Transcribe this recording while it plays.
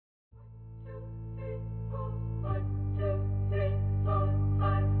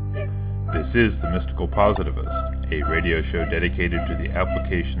This is The Mystical Positivist, a radio show dedicated to the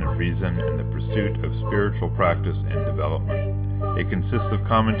application of reason and the pursuit of spiritual practice and development. It consists of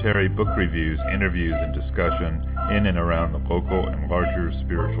commentary, book reviews, interviews, and discussion in and around the local and larger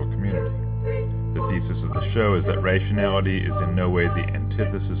spiritual community. The thesis of the show is that rationality is in no way the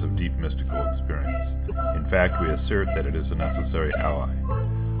antithesis of deep mystical experience. In fact, we assert that it is a necessary ally.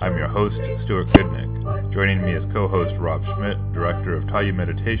 I'm your host, Stuart Goodnick. Joining me as co-host Rob Schmidt, director of Tayu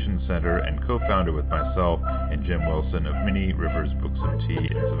Meditation Center and co-founder with myself and Jim Wilson of Many Rivers Books and Tea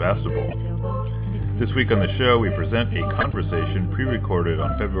in Sevastopol. This week on the show, we present a conversation pre-recorded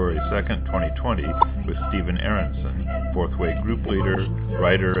on February 2nd, 2020 with Stephen Aronson, Fourth Way group leader,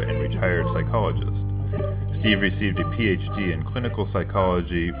 writer, and retired psychologist. Steve received a PhD in clinical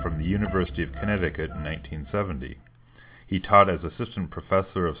psychology from the University of Connecticut in 1970. He taught as assistant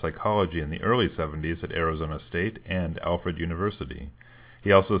professor of psychology in the early 70s at Arizona State and Alfred University.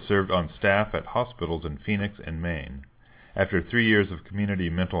 He also served on staff at hospitals in Phoenix and Maine. After 3 years of community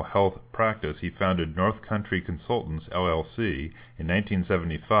mental health practice, he founded North Country Consultants, LLC, in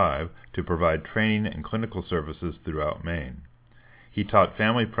 1975 to provide training and clinical services throughout Maine. He taught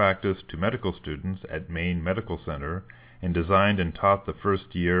family practice to medical students at Maine Medical Center and designed and taught the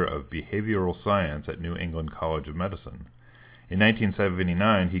first year of behavioral science at New England College of Medicine. In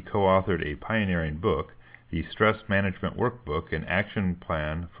 1979, he co-authored a pioneering book, the Stress Management Workbook, an action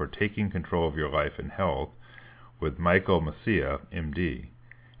plan for taking control of your life and health, with Michael Macia, MD.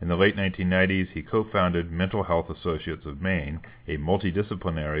 In the late 1990s, he co-founded Mental Health Associates of Maine, a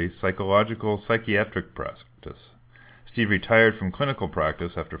multidisciplinary psychological psychiatric practice. Steve retired from clinical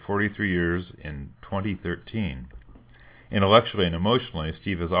practice after 43 years in 2013. Intellectually and emotionally,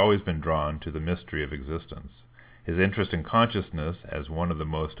 Steve has always been drawn to the mystery of existence. His interest in consciousness, as one of the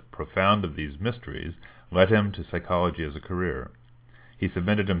most profound of these mysteries, led him to psychology as a career. He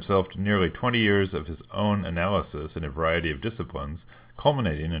submitted himself to nearly 20 years of his own analysis in a variety of disciplines,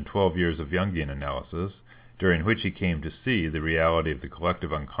 culminating in 12 years of Jungian analysis, during which he came to see the reality of the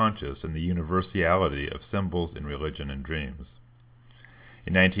collective unconscious and the universality of symbols in religion and dreams.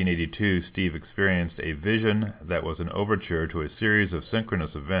 In 1982, Steve experienced a vision that was an overture to a series of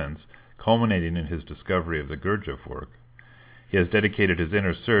synchronous events, culminating in his discovery of the Gurdjieff work. He has dedicated his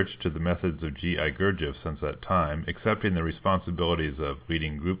inner search to the methods of G.I. Gurdjieff since that time, accepting the responsibilities of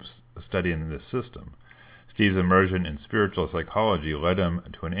leading groups studying this system. Steve's immersion in spiritual psychology led him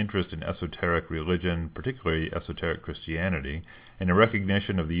to an interest in esoteric religion, particularly esoteric Christianity, and a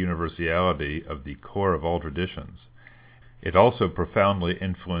recognition of the universality of the core of all traditions. It also profoundly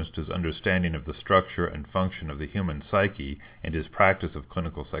influenced his understanding of the structure and function of the human psyche and his practice of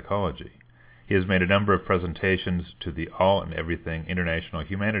clinical psychology. He has made a number of presentations to the All and Everything International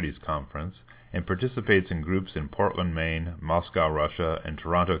Humanities Conference and participates in groups in Portland, Maine, Moscow, Russia, and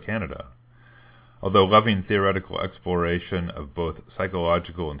Toronto, Canada. Although loving theoretical exploration of both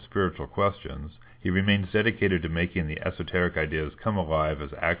psychological and spiritual questions, he remains dedicated to making the esoteric ideas come alive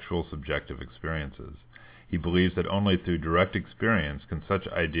as actual subjective experiences. He believes that only through direct experience can such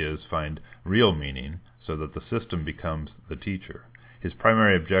ideas find real meaning so that the system becomes the teacher. His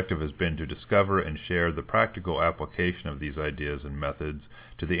primary objective has been to discover and share the practical application of these ideas and methods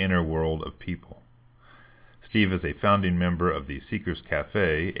to the inner world of people. Steve is a founding member of the Seekers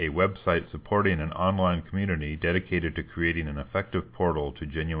Cafe, a website supporting an online community dedicated to creating an effective portal to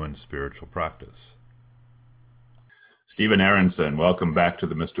genuine spiritual practice. Stephen Aronson, welcome back to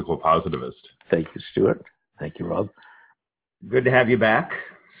The Mystical Positivist. Thank you, Stuart. Thank you, Rob. Good to have you back.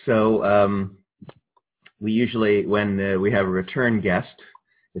 So we usually, when we have a return guest,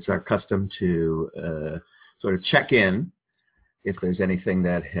 it's our custom to sort of check in if there's anything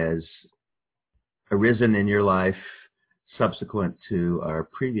that has arisen in your life subsequent to our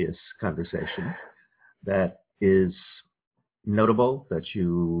previous conversation that is notable, that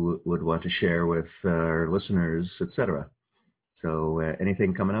you would want to share with our listeners, etc. So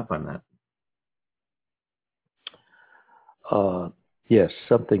anything coming up on that? Yes,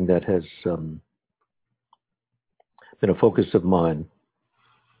 something that has been a focus of mine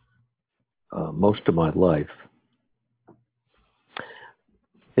most of my life.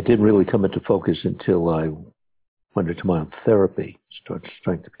 It didn't really come into focus until I went into my own therapy, started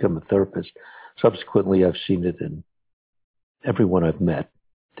trying to become a therapist. Subsequently, I've seen it in everyone I've met.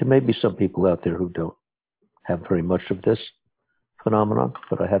 There may be some people out there who don't have very much of this phenomenon,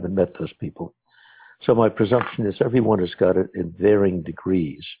 but I haven't met those people. So my presumption is everyone has got it in varying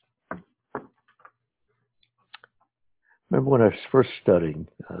degrees. Remember when I was first studying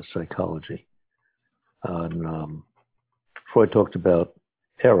psychology, Freud talked about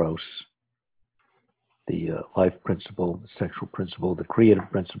eros, the life principle, the sexual principle, the creative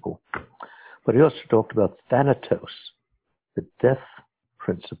principle. But he also talked about Thanatos, the death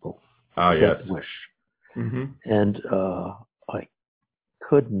principle, death wish. Mm-hmm. And I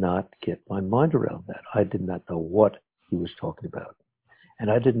could not get my mind around that. I did not know what he was talking about. And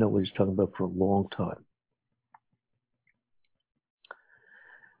I didn't know what he was talking about for a long time.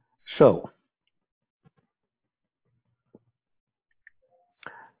 So,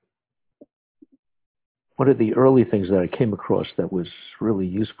 one of the early things that I came across that was really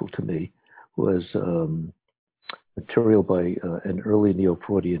useful to me was material by an early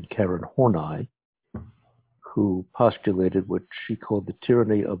Neo-Freudian, Karen Horney, who postulated what she called the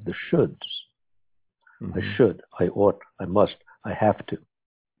tyranny of the shoulds. Mm-hmm. I should, I ought, I must, I have to.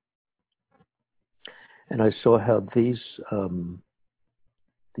 And I saw how these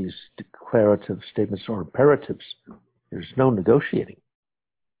declarative statements are imperatives. There's no negotiating.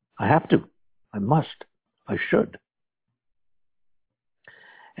 I have to, I must, I should.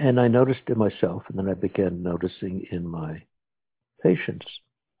 And I noticed in myself, and then I began noticing in my patients,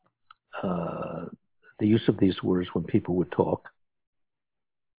 the use of these words when people would talk.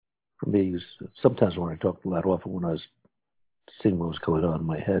 For me, sometimes when I talked a lot, often when I was seeing what was going on in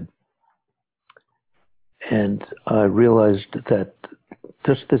my head. And I realized that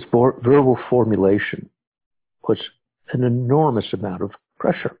just this verbal formulation puts an enormous amount of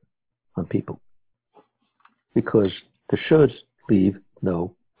pressure on people because the shoulds leave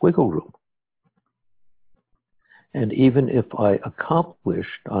no wiggle room. And even if I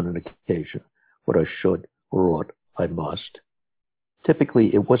accomplished on an occasion what I should or ought, I must,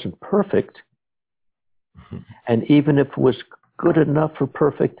 typically it wasn't perfect. Mm-hmm. And even if it was good enough or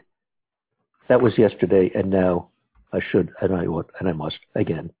perfect, that was yesterday, and now I should and I ought and I must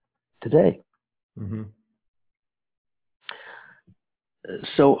again today. Mm-hmm.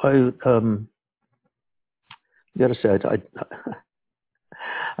 So I got to say,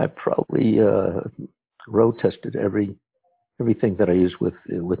 I probably road tested everything that I use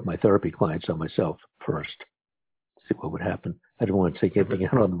with my therapy clients on myself first, to see what would happen. I didn't want to take anything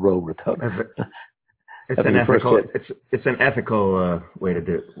out on the road without. It's an ethical way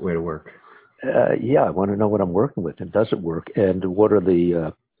to work. Yeah, I want to know what I'm working with, and does it work, and what are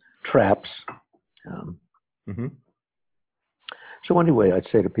the traps. Mm-hmm. So anyway, I'd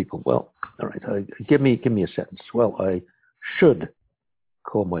say to people, well, all right, give me a sentence. Well, I should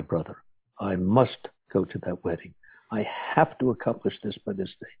call my brother. I must go to that wedding. I have to accomplish this by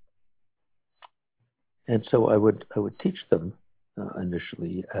this date. And so I would teach them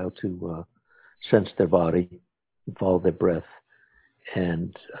initially how to sense their body, follow their breath,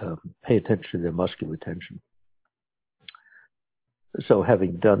 and pay attention to their muscular tension. So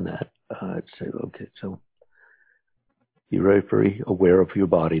having done that, I'd say, okay, so you're very, very aware of your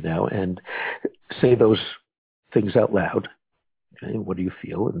body now, and say those things out loud. Okay, what do you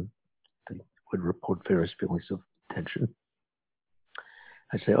feel? And they would report various feelings of tension.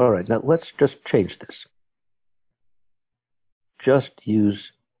 I say, all right, now let's just change this. Just use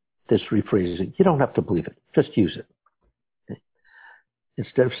this rephrasing. You don't have to believe it. Just use it. Okay?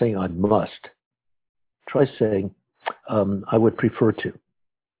 Instead of saying I must, try saying I would prefer to,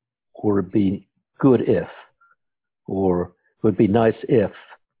 or it'd be good if, or it would be nice if.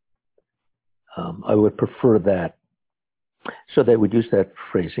 I would prefer that. So they would use that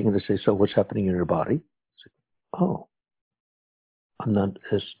phrasing and they say, so what's happening in your body? Say, oh, I'm not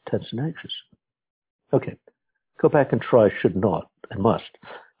as tense and anxious. Okay, go back and try should not and must.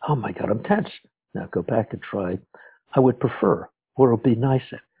 Oh my God, I'm tense. Now go back and try I would prefer, or it'll be nice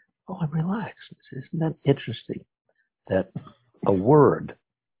if. Oh, I'm relaxed. Isn't that interesting that a word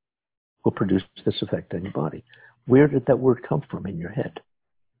will produce this effect on your body? Where did that word come from in your head?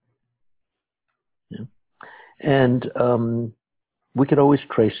 Yeah. And we could always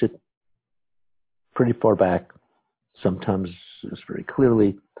trace it pretty far back. Sometimes it's very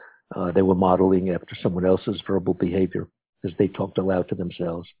clearly they were modeling after someone else's verbal behavior as they talked aloud to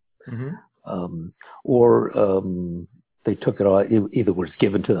themselves. Mm-hmm. Or they took it on, either was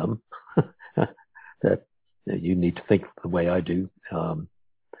given to them that you need to think the way I do,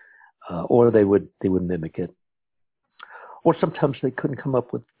 or they would mimic it. Or sometimes they couldn't come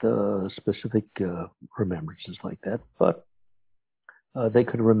up with specific remembrances like that, but they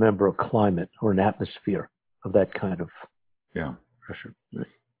could remember a climate or an atmosphere of that kind of pressure. Right?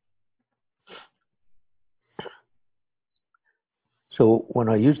 So when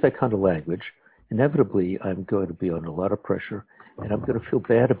I use that kind of language, inevitably I'm going to be under a lot of pressure, and I'm going to feel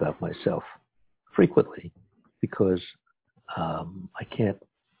bad about myself frequently because I can't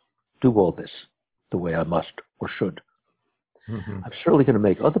do all this the way I must or should. Mm-hmm. I'm certainly going to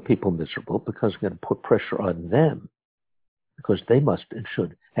make other people miserable because I'm going to put pressure on them because they must and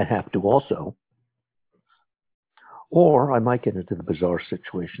should and have to also. Or I might get into the bizarre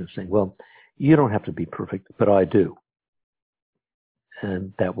situation of saying, well, you don't have to be perfect, but I do.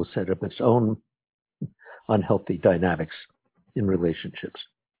 And that will set up its own unhealthy dynamics in relationships.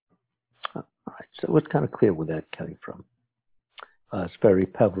 All right, so it's kind of clear where that came from. It's very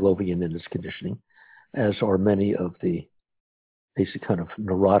Pavlovian in its conditioning, as are many of the basic kind of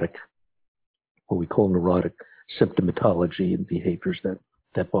neurotic, what we call neurotic symptomatology and behaviors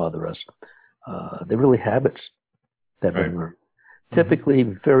that bother us. They're really habits that we learn. Typically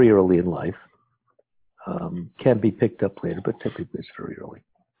very early in life. Can be picked up later, but typically it's very early.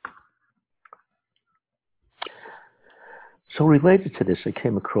 So related to this, I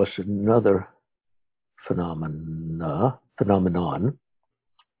came across another phenomenon.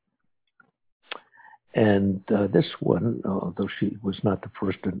 And this one, although she was not the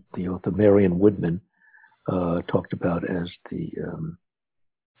first, the author Marion Woodman talked about as the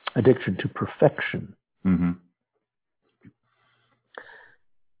addiction to perfection. Mm-hmm.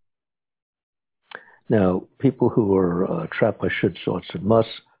 Now, people who are trapped by shoulds, oughts, and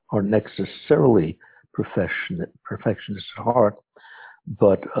musts aren't necessarily perfectionists at heart,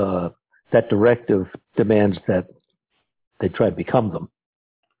 but that directive demands that they try to become them,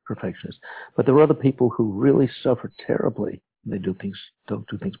 perfectionists. But there are other people who really suffer terribly. They don't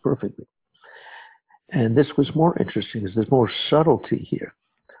do things perfectly. And this was more interesting because there's more subtlety here.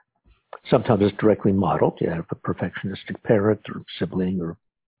 Sometimes it's directly modeled. You have a perfectionistic parent or sibling or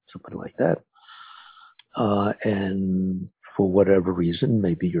somebody like that. And for whatever reason,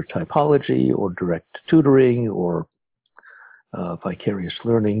 maybe your typology or direct tutoring or vicarious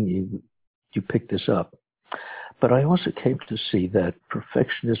learning, you pick this up. But I also came to see that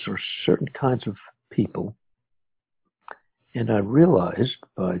perfectionists are certain kinds of people. And I realized,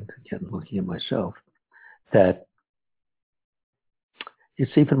 by, again, looking at myself, that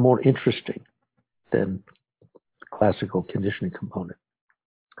it's even more interesting than the classical conditioning component.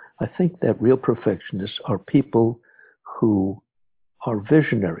 I think that real perfectionists are people who are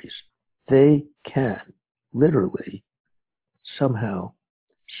visionaries. They can literally somehow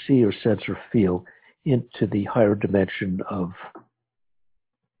see or sense or feel into the higher dimension of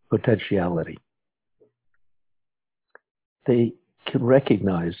potentiality. They can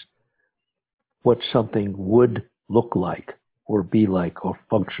recognize what something would look like or be like or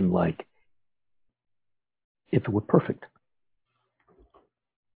function like if it were perfect.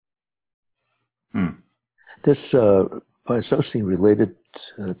 This, by associating, related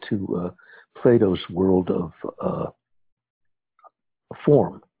to Plato's world of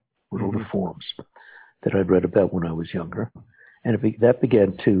form, world of forms, that I'd read about when I was younger, and that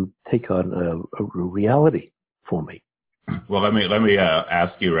began to take on a reality for me. Well, let me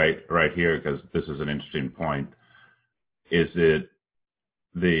ask you right here, because this is an interesting point. Is it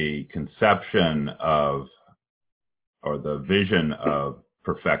the conception of, or the vision of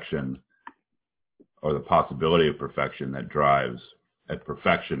perfection, or the possibility of perfection that drives a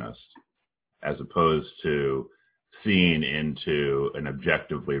perfectionist, as opposed to seeing into an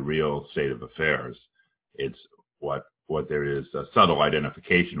objectively real state of affairs? It's what there is a subtle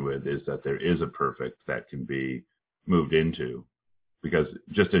identification with is that there is a perfect that can be moved into. Because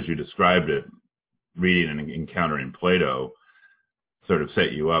just as you described it, reading and encountering Plato sort of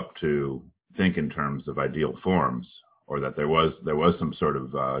set you up to think in terms of ideal forms, or that there was some sort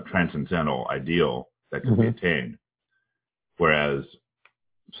of transcendental ideal that could be attained. Whereas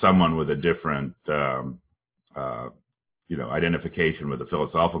someone with a different identification with a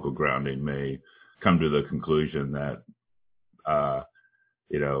philosophical grounding may come to the conclusion that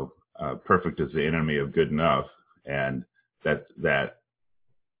perfect is the enemy of good enough, and that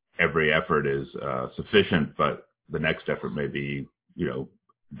every effort is sufficient, but the next effort may be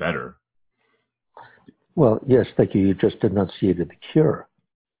better. Well, yes, thank you. You just enunciated the cure.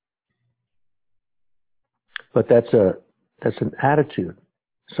 But that's an attitude.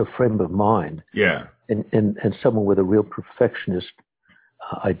 It's a frame of mind. Yeah. And someone with a real perfectionist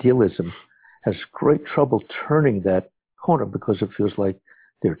idealism has great trouble turning that corner because it feels like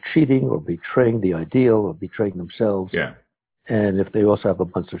they're cheating or betraying the ideal or betraying themselves. Yeah. And if they also have a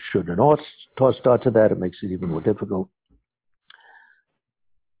bunch of should and oughts tossed onto that, it makes it even more difficult.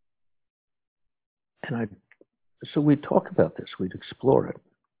 And so we'd talk about this. We'd explore it.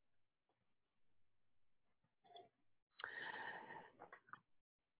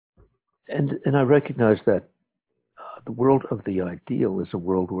 And I recognize that the world of the ideal is a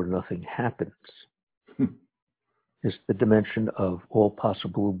world where nothing happens. It's the dimension of all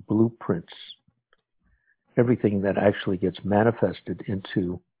possible blueprints. Everything that actually gets manifested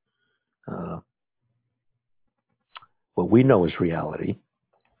into what we know as reality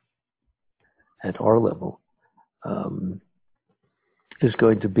at our level is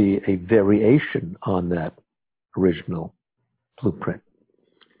going to be a variation on that original blueprint.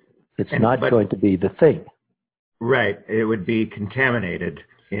 It's not going to be the thing. Right. It would be contaminated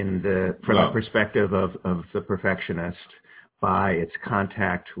from the perspective of the perfectionist by its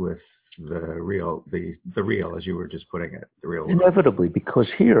contact with the real, as you were just putting it, the real world. Inevitably, because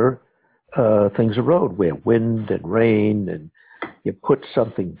here things erode. We have wind and rain, and you put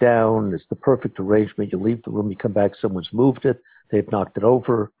something down. It's the perfect arrangement. You leave the room, you come back, someone's moved it, they've knocked it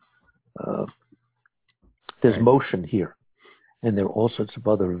over. There's motion here. And there are all sorts of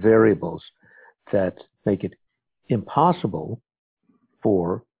other variables that make it impossible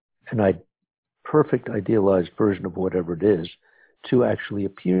for a perfect idealized version of whatever it is to actually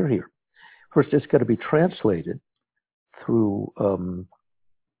appear here. First, it's got to be translated through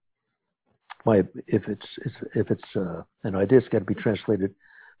if it's an idea, it's got to be translated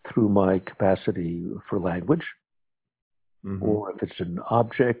through my capacity for language, or if it's an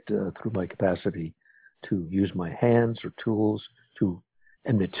object, through my capacity to use my hands or tools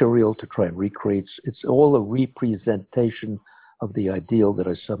and material to try and recreate. It's all a representation of the ideal that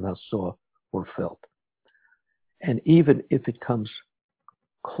I somehow saw or felt. And even if it comes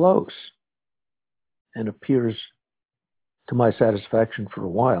close and appears to my satisfaction for a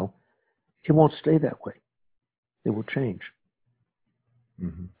while, it won't stay that way. It will change.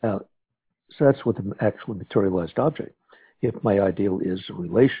 So that's with the actual materialized object. If my ideal is a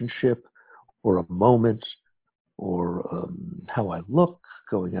relationship or a moment or how I look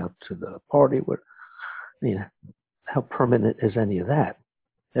going out to the party, how permanent is any of that?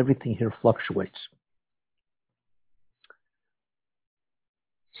 Everything here fluctuates.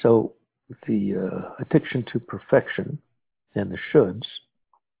 So the addiction to perfection and the shoulds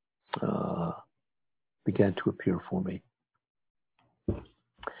began to appear for me.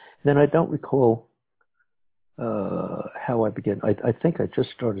 Then I don't recall how I began. I think I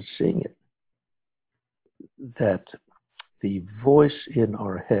just started seeing it, that the voice in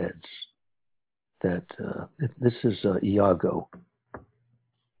our heads, that this is Iago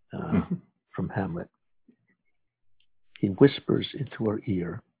from Hamlet. He whispers into our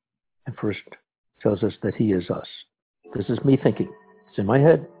ear and first tells us that he is us. This is me thinking. It's in my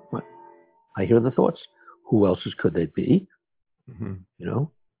head. I hear the thoughts. Who else's could they be?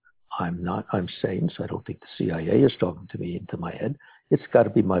 I'm sane, so I don't think the CIA is talking to me into my head. It's got to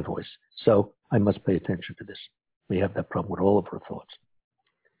be my voice. So I must pay attention to this. We have that problem with all of our thoughts.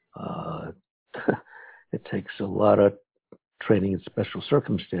 It takes a lot of training in special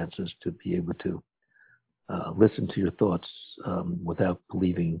circumstances to be able to listen to your thoughts without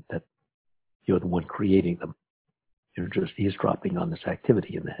believing that you're the one creating them. You're just eavesdropping on this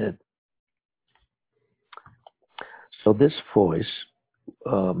activity in the head. So this voice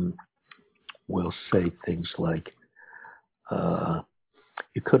will say things like,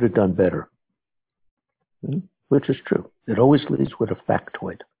 you could have done better, which is true. It always leads with a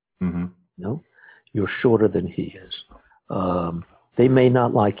factoid. You're shorter than he is. They may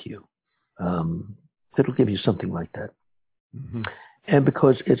not like you. It'll give you something like that. And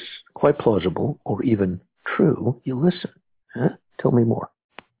because it's quite plausible or even true, you listen. Tell me more.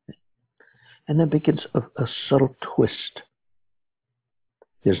 And then begins a subtle twist.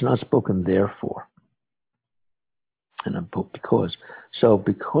 There's not spoken therefore. And because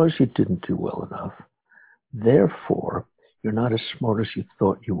you didn't do well enough, therefore you're not as smart as you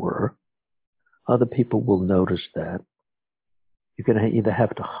thought you were. Other people will notice that. You're going to either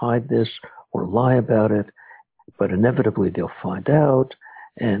have to hide this or lie about it, but inevitably they'll find out,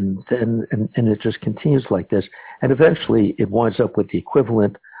 and it just continues like this. And eventually it winds up with the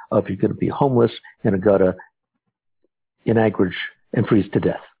equivalent of you're going to be homeless in a gutter in Anchorage and freeze to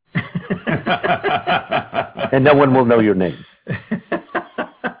death. And no one will know your name.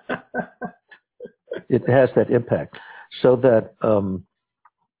 It has that impact. So that,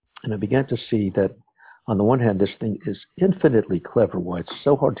 and I began to see that on the one hand, this thing is infinitely clever, why it's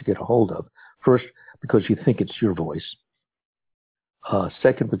so hard to get a hold of. First, because you think it's your voice.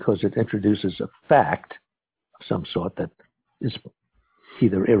 Second, because it introduces a fact of some sort that is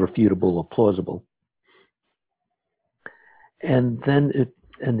either irrefutable or plausible. And then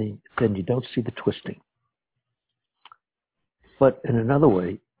then you don't see the twisting. But in another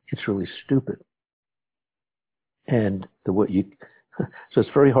way, it's really stupid. And so it's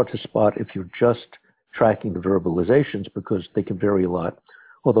very hard to spot if you're just tracking the verbalizations because they can vary a lot.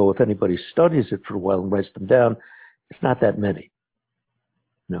 Although if anybody studies it for a while and writes them down, it's not that many.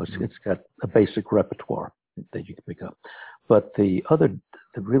 It's got a basic repertoire that you can pick up. But the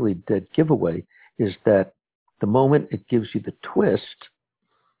really dead giveaway is that the moment it gives you the twist,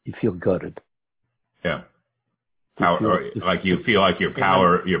 you feel gutted. Yeah. You feel like your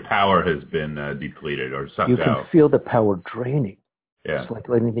power has been depleted or sucked out. You can feel the power draining. Yeah. It's like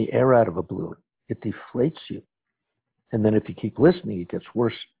letting the air out of a balloon. It deflates you. And then if you keep listening, it gets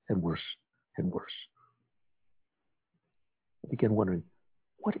worse and worse and worse. I begin wondering,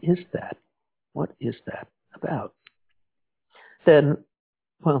 what is that? What is that about? Then,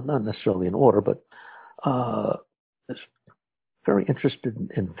 well, not necessarily in order, but I was very interested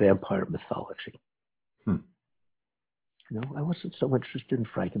in vampire mythology. You know, I wasn't so interested in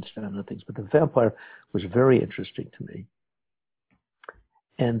Frankenstein and things, but the vampire was very interesting to me.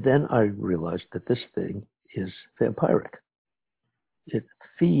 And then I realized that this thing is vampiric. It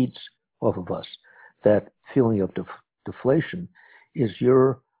feeds off of us. That feeling of deflation is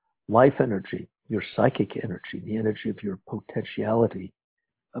your life energy, your psychic energy, the energy of your potentiality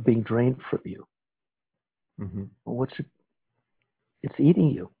being drained from you. Mm-hmm. Well, what's it? It's eating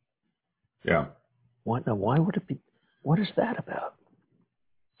you. Yeah. Why would it be? What is that about?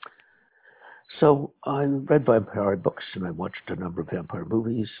 So I read vampire books and I watched a number of vampire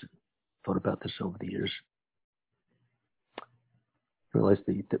movies, thought about this over the years. Realized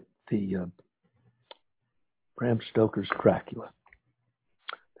the Bram Stoker's Dracula.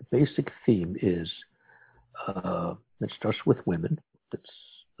 The basic theme is, it starts with women. That's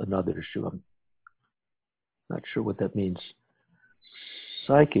another issue. I'm not sure what that means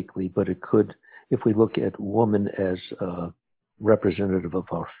psychically, but it could, if we look at woman as representative of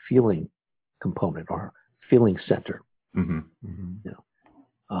our feeling component, our feeling center. Mm-hmm. Mm-hmm. You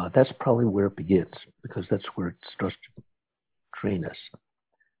know, that's probably where it begins, because that's where it starts to train us.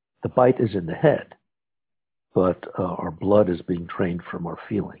 The bite is in the head, but our blood is being drained from our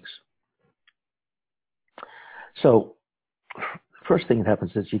feelings. So the first thing that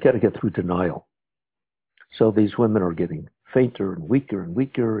happens is you got to get through denial. So these women are getting fainter and weaker,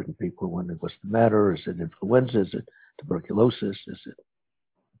 and people are wondering what's the matter. Is it influenza? Is it tuberculosis? Is it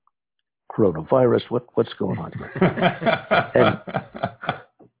coronavirus? What's going on here?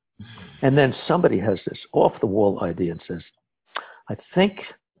 and then somebody has this off-the-wall idea and says, I think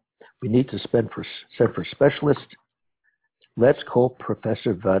we need to send for specialists. Let's call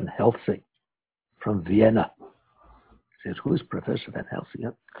Professor Van Helsing from Vienna. He says, who is Professor Van Helsing?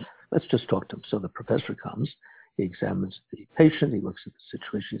 Yeah. Let's just talk to him. So the professor comes, he examines the patient, he looks at the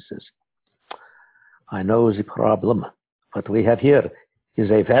situation, he says, I know the problem. What we have here is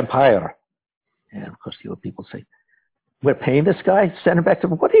a vampire. And of course, the old people say, we're paying this guy? Send him back to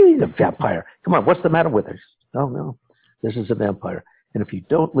him. What do you mean a vampire? Come on, what's the matter with her? Oh, no, this is a vampire. And if you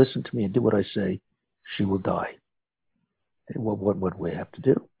don't listen to me and do what I say, she will die. And what do we have to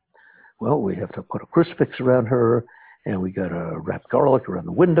do? Well, we have to put a crucifix around her, and we got to wrap garlic around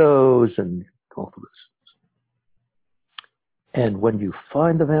the windows and all of this. And when you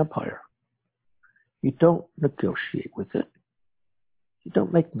find the vampire, you don't negotiate with it. You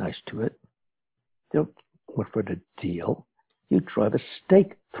don't make nice to it. You don't offer it a deal. You drive a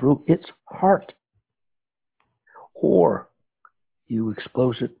stake through its heart. Or you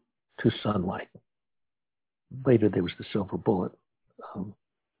expose it to sunlight. Later there was the silver bullet.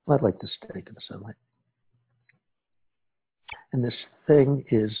 I'd like the stake in the sunlight. And this thing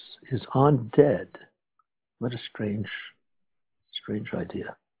is undead. What a strange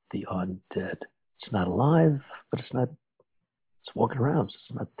idea. The undead. It's not alive, but it's walking around. So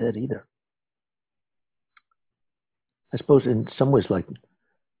it's not dead either. I suppose in some ways,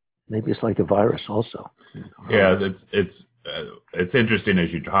 maybe it's like a virus also. Yeah, it's interesting as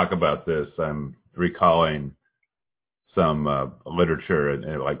you talk about this. I'm recalling some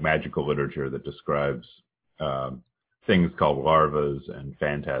literature, like magical literature, that describes things called larvas and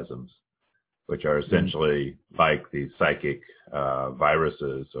phantasms, which are essentially like these psychic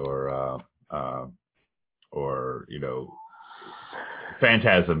viruses or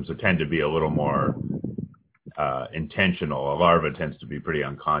phantasms that tend to be a little more intentional. A larva tends to be pretty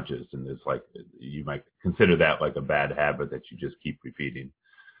unconscious, and it's like you might consider that like a bad habit that you just keep repeating.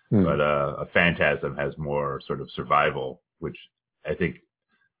 But a phantasm has more sort of survival, which I think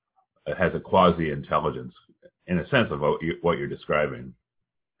has a quasi-intelligence in a sense of what you're describing.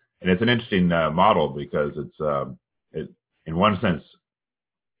 And it's an interesting model because it in one sense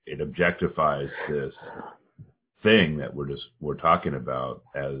it objectifies this thing that we're talking about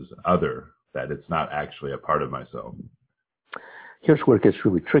as other, that it's not actually a part of myself. Here's where it gets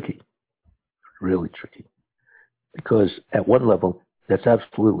really tricky, because at one level that's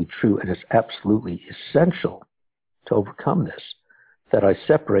absolutely true, and it's absolutely essential to overcome this, that I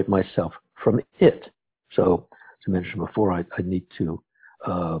separate myself from it. So, as I mentioned before, I need to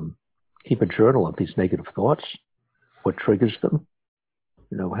keep a journal of these negative thoughts, what triggers them,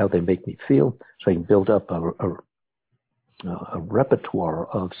 how they make me feel, so I can build up a repertoire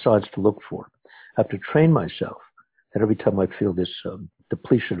of signs to look for. I have to train myself that every time I feel this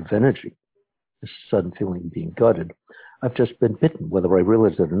depletion of energy, this sudden feeling of being gutted, I've just been bitten, whether I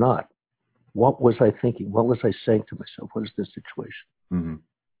realize it or not. What was I thinking? What was I saying to myself? What is the situation? Mm-hmm.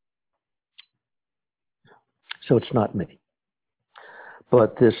 So it's not me.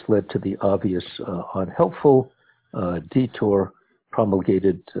 But this led to the obvious unhelpful detour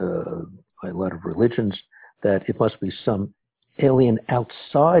promulgated by a lot of religions that it must be some alien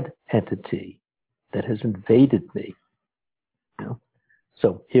outside entity that has invaded me.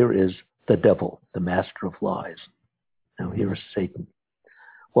 So here is the devil, the master of lies. Now here is Satan.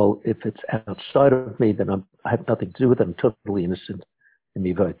 Well, if it's outside of me, then I have nothing to do with it. I'm totally innocent. And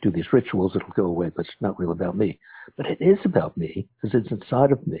maybe if I do these rituals, it'll go away, but it's not really about me. But it is about me, because it's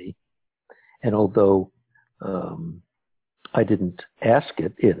inside of me. And although I didn't ask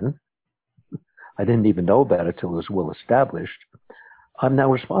it in, I didn't even know about it till it was well established, I'm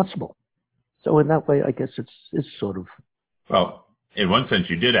now responsible. So in that way, I guess it's sort of... Well, in one sense,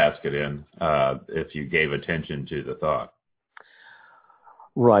 you did ask it in, if you gave attention to the thought.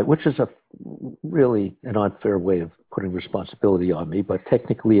 Right, which is really an unfair way of putting responsibility on me, but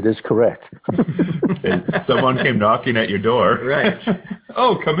technically it is correct. Someone came knocking at your door. Right.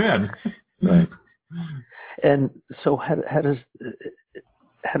 Oh, come in. Right. And so how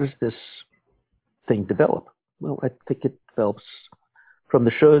does this thing develop? Well, I think it develops from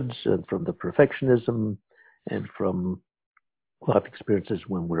the shoulds and from the perfectionism and from life experiences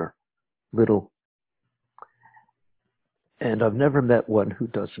when we're little. And I've never met one who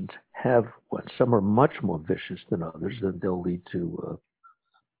doesn't have one. Some are much more vicious than others, and they'll lead to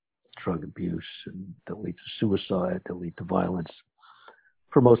drug abuse, and they'll lead to suicide, they'll lead to violence.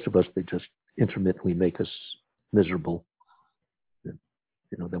 For most of us, they just intermittently make us miserable. And,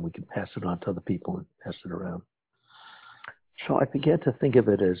 then we can pass it on to other people and pass it around. So I began to think of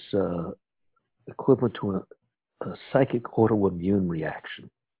it as equivalent to a psychic autoimmune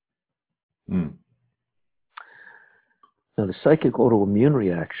reaction. Mm. Now, the psychic autoimmune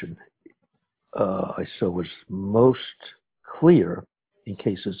reaction I saw was most clear in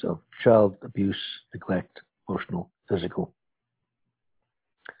cases of child abuse, neglect, emotional, physical.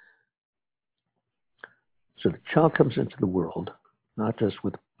 So the child comes into the world, not just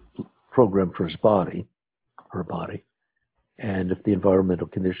with a program for his body, her body, and if the environmental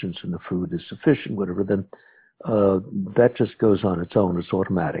conditions and the food is sufficient, whatever, then that just goes on its own. It's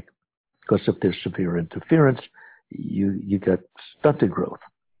automatic. Because if there's severe interference, you get stunted growth.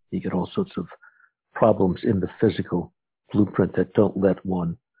 You get all sorts of problems in the physical blueprint that don't let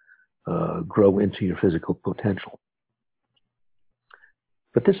one grow into your physical potential.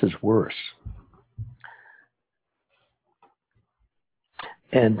 But this is worse.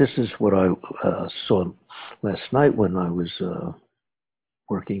 And this is what I saw last night when I was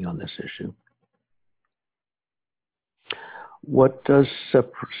working on this issue. What does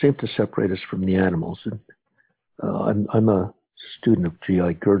seem to separate us from the animals? And I'm a student of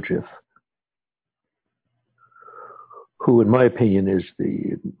G.I. Gurdjieff, who, in my opinion, is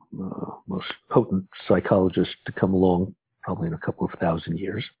the most potent psychologist to come along probably in a couple of thousand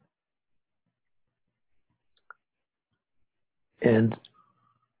years. And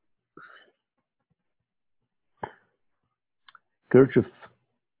Gurdjieff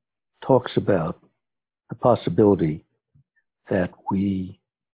talks about the possibility that we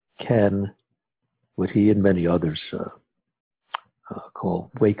can, what he and many others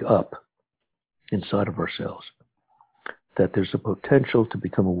call wake up inside of ourselves, that there's a potential to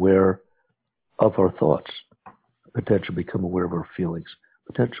become aware of our thoughts, potential to become aware of our feelings,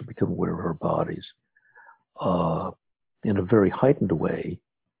 potential to become aware of our bodies in a very heightened way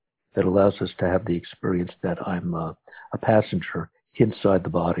that allows us to have the experience that I'm a passenger inside the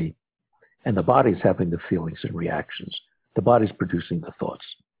body, and the body's having the feelings and reactions. The body's producing the thoughts.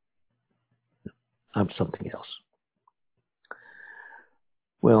 I'm something else.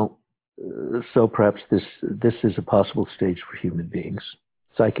 Well, so perhaps this is a possible stage for human beings,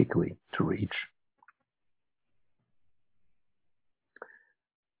 psychically, to reach.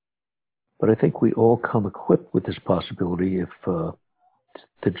 But I think we all come equipped with this possibility if the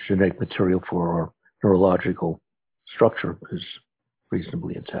genetic material for our neurological structure is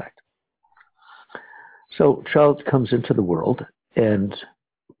reasonably intact. So child comes into the world, and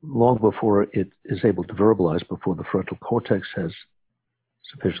long before it is able to verbalize, before the frontal cortex has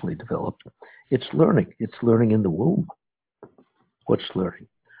sufficiently developed, it's learning. It's learning in the womb. What's learning?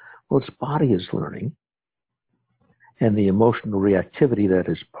 Well, its body is learning, and the emotional reactivity that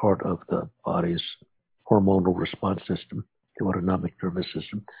is part of the body's hormonal response system the autonomic nervous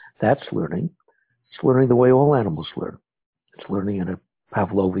system. That's learning. It's learning the way all animals learn. It's learning in a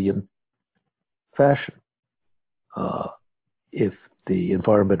Pavlovian fashion. If the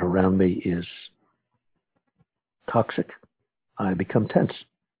environment around me is toxic, I become tense.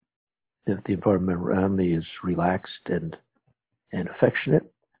 If the environment around me is relaxed and affectionate,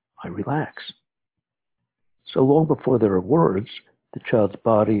 I relax. So long before there are words, the child's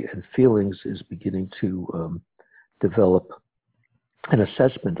body and feelings is beginning to develop an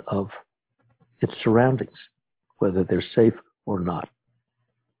assessment of its surroundings, whether they're safe or not,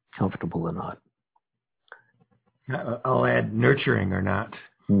 comfortable or not. I'll add nurturing or not.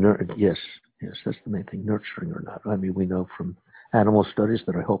 Yes, that's the main thing, nurturing or not. I mean, we know from animal studies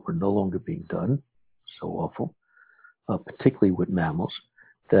that I hope are no longer being done, so awful, particularly with mammals,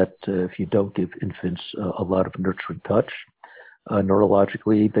 that if you don't give infants a lot of nurturing touch,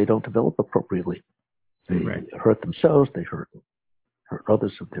 neurologically they don't develop appropriately. They hurt themselves, they hurt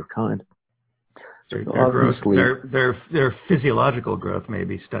others of their kind. Their physiological growth may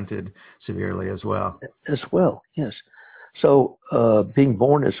be stunted severely as well. As well, yes. So being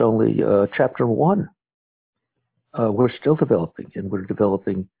born is only chapter 1. We're still developing, and we're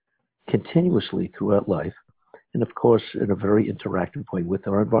developing continuously throughout life, and of course in a very interactive way with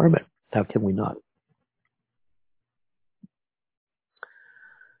our environment. How can we not?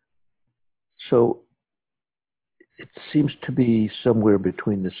 So it seems to be somewhere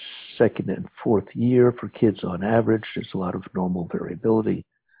between the 2nd and 4th year for kids on average. There's a lot of normal variability.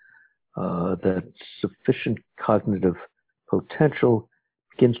 That sufficient cognitive potential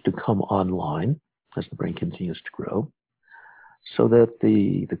begins to come online as the brain continues to grow, so that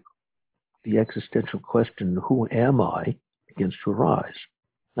the existential question, who am I, begins to arise,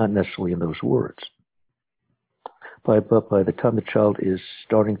 not necessarily in those words. But by the time the child is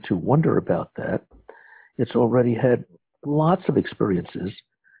starting to wonder about that, it's already had lots of experiences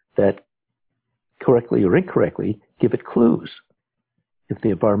that, correctly or incorrectly, give it clues. If the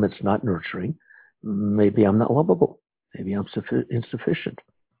environment's not nurturing, maybe I'm not lovable. Maybe I'm insufficient.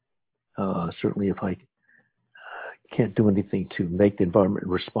 Certainly if I can't do anything to make the environment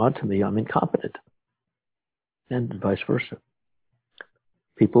respond to me, I'm incompetent. And vice versa.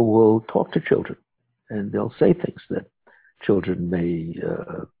 People will talk to children, and they'll say things that children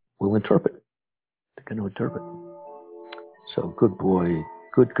will interpret. They're going to interpret. So good boy,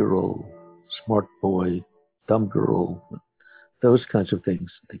 good girl, smart boy, dumb girl, those kinds of things.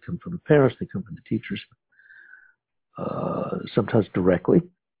 They come from the parents, they come from the teachers, sometimes directly.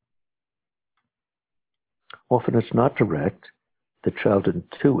 Often it's not direct. The child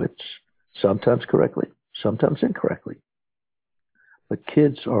intuits, sometimes correctly, sometimes incorrectly. But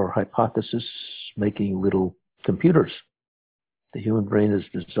kids are hypothesis-making little computers. The human brain is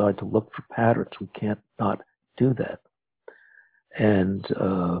designed to look for patterns. We can't not do that. And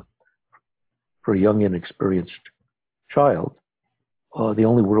for a young, inexperienced child, the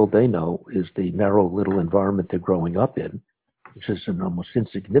only world they know is the narrow little environment they're growing up in, which is an almost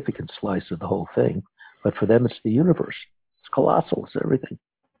insignificant slice of the whole thing. But for them, it's the universe. It's colossal. It's everything.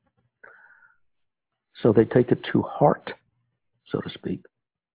 So they take it to heart, so to speak.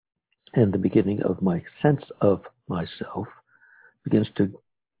 And the beginning of my sense of myself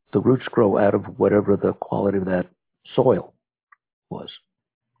the roots grow out of whatever the quality of that soil was.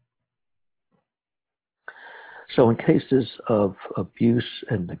 So in cases of abuse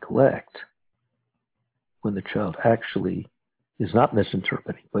and neglect, when the child actually is not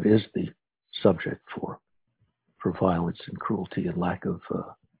misinterpreting, but is the subject for violence and cruelty and lack of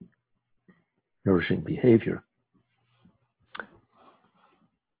nourishing behavior,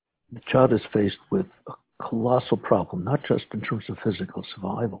 the child is faced with a colossal problem, not just in terms of physical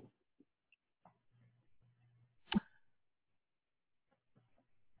survival.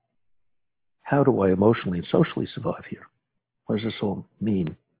 How do I emotionally and socially survive here? What does this all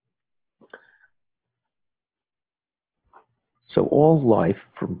mean? So all life,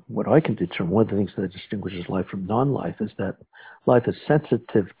 from what I can determine, one of the things that distinguishes life from non-life is that life is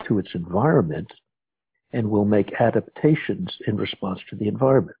sensitive to its environment and will make adaptations in response to the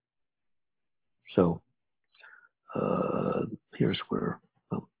environment. So here's where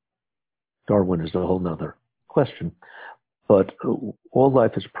Darwin is a whole nother question. But all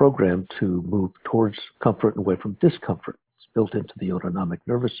life is programmed to move towards comfort and away from discomfort. It's built into the autonomic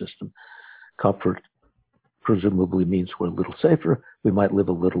nervous system. Comfort presumably means we're a little safer. We might live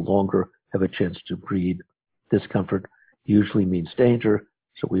a little longer, have a chance to breed. Discomfort usually means danger,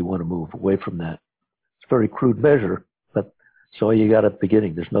 so we want to move away from that. It's a very crude measure, but it's all you got at the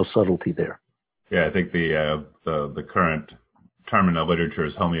beginning. There's no subtlety there. Yeah, I think the current term in the literature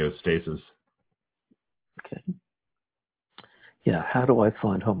is homeostasis. Okay. Yeah, how do I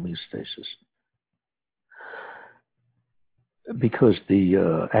find homeostasis? Because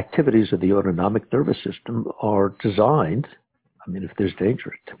the activities of the autonomic nervous system are designed, I mean, if there's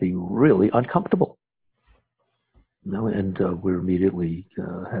danger, to be really uncomfortable. And we immediately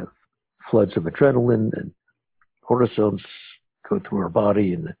have floods of adrenaline, and cortisols go through our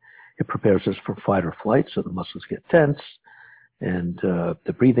body, and it prepares us for fight or flight, so the muscles get tense, and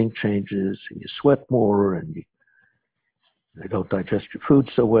the breathing changes, and you sweat more, and you don't digest your food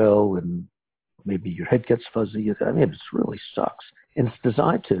so well, and maybe your head gets fuzzy. I mean, it really sucks. And it's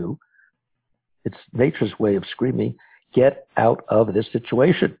designed to, it's nature's way of screaming, get out of this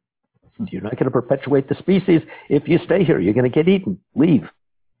situation. You're not going to perpetuate the species. If you stay here, you're going to get eaten. Leave.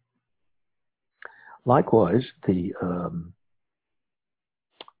 Likewise, the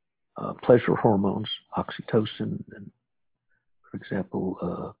pleasure hormones, oxytocin, and, for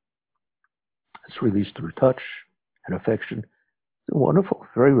example, it's released through touch and affection. It's wonderful,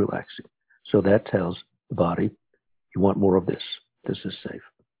 very relaxing. So that tells the body, you want more of this. This is safe.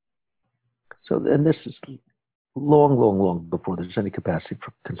 So, and this is long before there's any capacity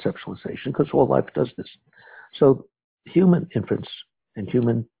for conceptualization, because all life does this. So human infants and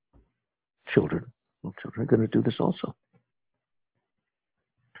human children are going to do this also.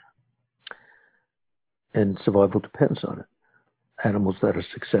 And survival depends on it. Animals that are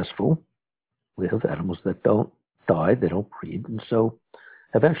successful live, animals that don't die, they don't breed, and so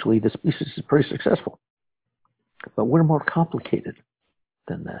eventually the species is pretty successful. But we're more complicated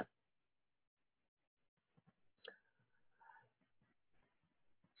than that.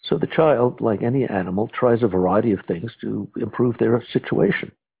 So the child, like any animal, tries a variety of things to improve their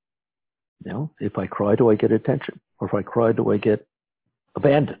situation. You know, if I cry, do I get attention? Or if I cry, do I get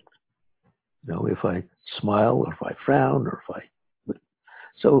abandoned? You know, if I smile, or if I frown, or if I...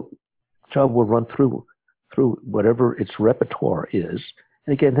 So the child will run through whatever its repertoire is.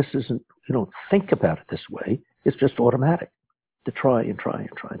 And again, this isn't, you don't think about it this way. It's just automatic to try and try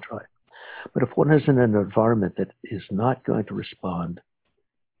and try and try. But if one is in an environment that is not going to respond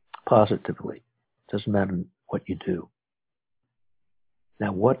positively, doesn't matter what you do.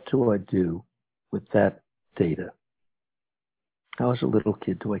 Now, what do I do with that data? How, as a little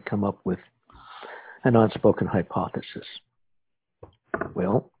kid, do I come up with an unspoken hypothesis?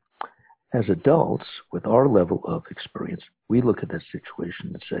 Well, as adults, with our level of experience, we look at that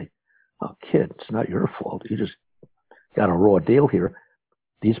situation and say, oh, kid, it's not your fault. You just got a raw deal here.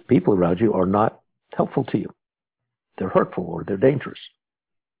 These people around you are not helpful to you. They're hurtful or they're dangerous.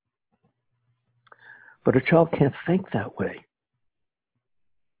 But a child can't think that way.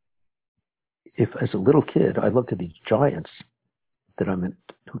 If, as a little kid, I look at these giants that I'm in,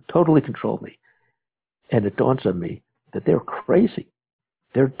 who totally control me, and it dawns on me that they're crazy.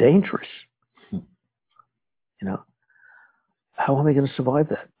 They're dangerous. You know, how am I going to survive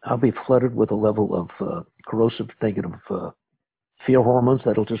that? I'll be flooded with a level of corrosive, negative fear hormones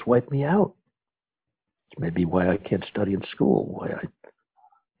that'll just wipe me out. It's maybe why I can't study in school, why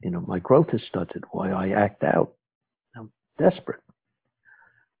my growth is stunted, why I act out. I'm desperate.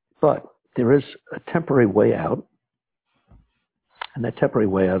 But there is a temporary way out, and that temporary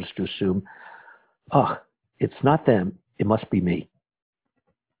way out is to assume, it's not them, it must be me.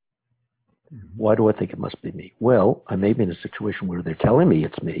 Why do I think it must be me? Well, I may be in a situation where they're telling me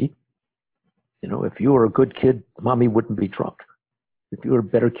it's me. You know, if you were a good kid, mommy wouldn't be drunk. If you were a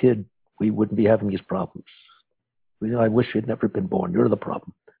better kid, we wouldn't be having these problems. I wish you'd never been born. You're the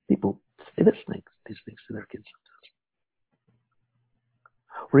problem. People say these things to their kids sometimes.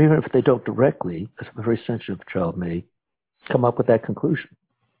 Or even if they don't directly, a very sensitive child may come up with that conclusion.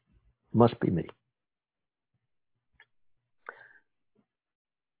 It must be me.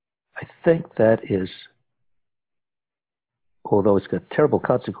 I think that is, although it's got terrible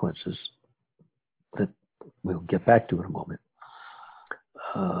consequences that we'll get back to in a moment,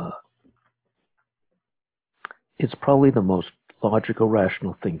 it's probably the most logical,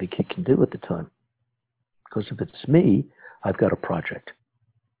 rational thing the kid can do at the time. Because if it's me, I've got a project.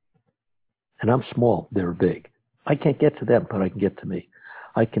 And I'm small, they're big. I can't get to them, but I can get to me.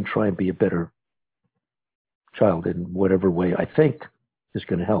 I can try and be a better child in whatever way I think is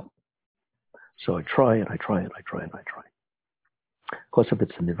going to help. So I try and I try and I try and I try. Of course, if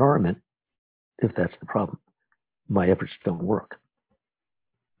it's an environment, if that's the problem, my efforts don't work.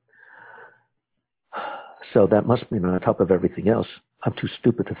 So that must mean on top of everything else, I'm too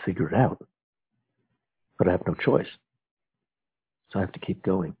stupid to figure it out. But I have no choice. So I have to keep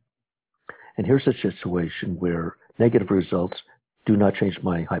going. And here's a situation where negative results do not change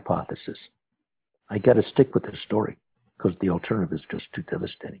my hypothesis. I got to stick with this story because the alternative is just too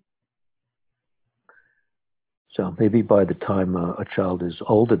devastating. So maybe by the time a child is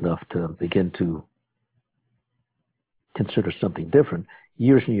old enough to begin to consider something different,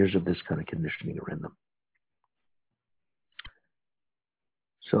 years and years of this kind of conditioning are in them.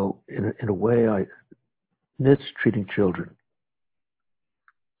 So in a way, mistreating children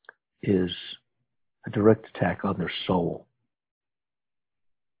is a direct attack on their soul.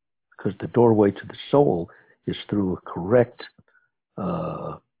 Because the doorway to the soul is through a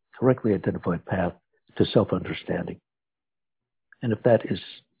correctly identified path to self-understanding. And if that is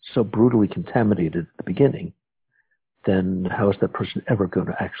so brutally contaminated at the beginning, then how is that person ever going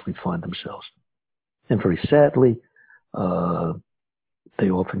to actually find themselves? And very sadly, they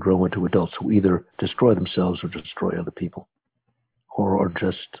often grow into adults who either destroy themselves or destroy other people, or are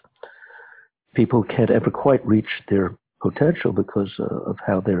just people who can't ever quite reach their potential because of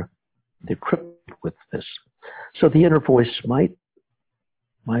how they're crippled with this. So the inner voice might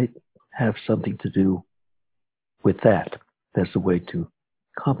have something to do with that as a way to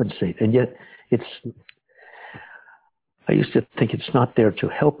compensate. And yet I used to think it's not there to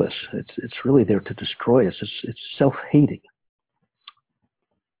help us. It's really there to destroy us. It's self-hating.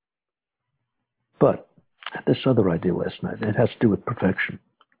 But this other idea last night, it has to do with perfection.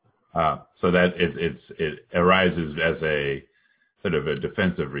 So that it arises as a sort of a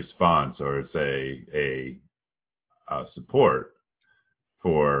defensive response, or it's a support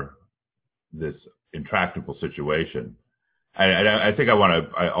for this intractable situation. I think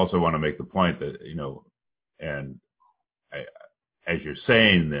I also want to make the point that, as you're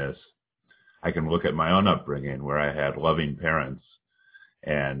saying this, I can look at my own upbringing where I had loving parents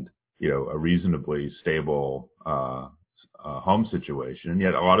and, a reasonably stable home situation. And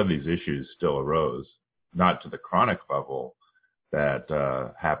yet a lot of these issues still arose, not to the chronic level that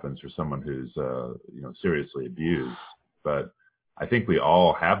happens for someone who's, seriously abused. But I think we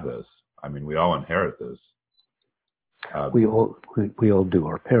all have this. I mean, we all inherit this. We all do.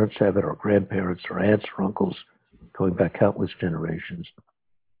 Our parents have it, our grandparents, our aunts, or uncles, going back countless generations.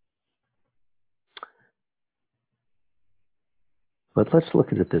 But let's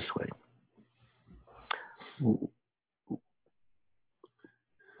look at it this way.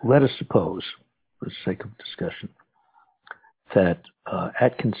 Let us suppose, for the sake of discussion, that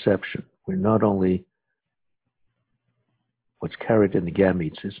at conception, we're not only what's carried in the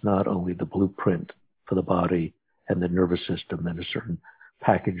gametes is not only the blueprint for the body and the nervous system and a certain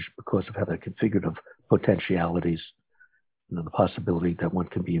package because of how they're configured of potentialities, the possibility that one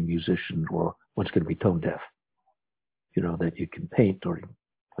can be a musician or one's going to be tone deaf, that you can paint or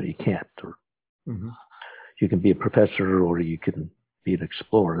you can't, or you can be a professor or you can be an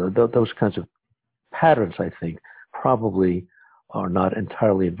explorer. Those kinds of patterns, I think, probably are not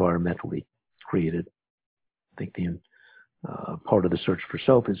entirely environmentally created. I think the part of the search for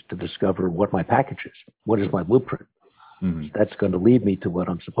self is to discover what my package is. What is my blueprint? So that's going to lead me to what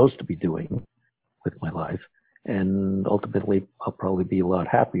I'm supposed to be doing with my life. And ultimately, I'll probably be a lot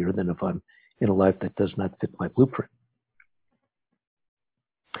happier than if I'm in a life that does not fit my blueprint.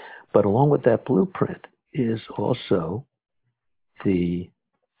 But along with that blueprint is also the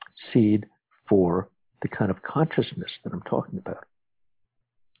seed for the kind of consciousness that I'm talking about.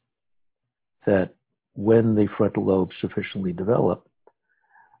 That when the frontal lobes sufficiently develop,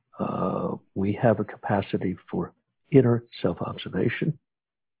 we have a capacity for inner self-observation,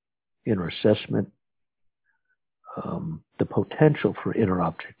 inner assessment, the potential for inner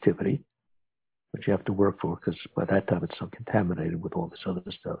objectivity, which you have to work for because by that time it's so contaminated with all this other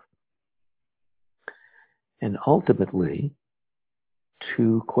stuff. And ultimately,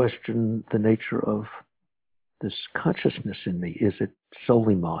 to question the nature of this consciousness in me. Is it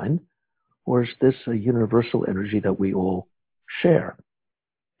solely mine, or is this a universal energy that we all share?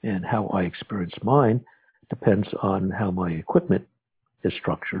 And how I experience mine depends on how my equipment is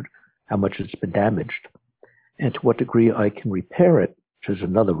structured, how much it's been damaged, and to what degree I can repair it, which is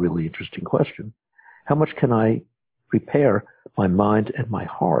another really interesting question. How much can I repair my mind and my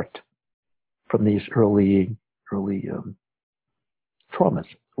heart from these early traumas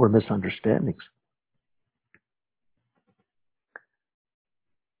or misunderstandings?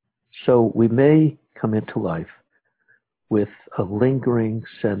 So we may come into life with a lingering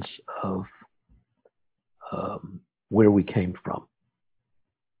sense of where we came from.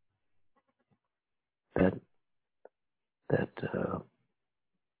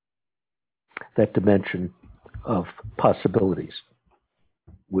 That dimension of possibilities,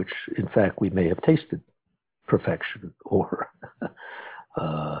 which in fact we may have tasted perfection or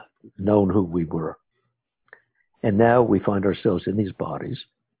known who we were. And now we find ourselves in these bodies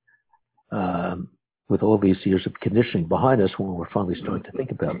with all these years of conditioning behind us when we're finally starting to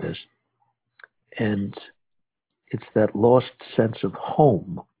think about this. And it's that lost sense of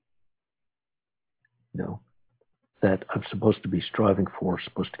home, that I'm supposed to be striving for,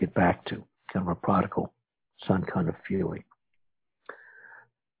 supposed to get back to, kind of a prodigal son kind of feeling.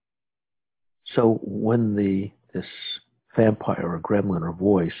 So when this vampire or gremlin or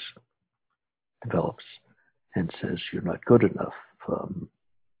voice develops and says you're not good enough,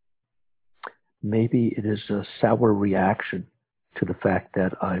 maybe it is a sour reaction to the fact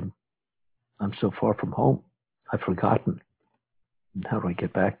that I'm so far from home. I've forgotten. And how do I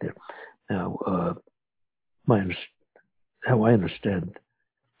get back there? Now, how I understand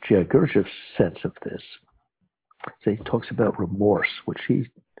J.I. Gurdjieff's sense of this, so he talks about remorse, which he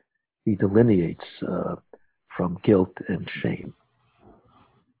delineates from guilt and shame.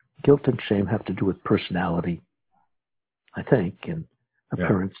 Guilt and shame have to do with personality, I think, and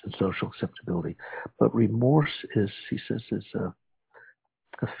appearance and social acceptability. But remorse is, he says, is a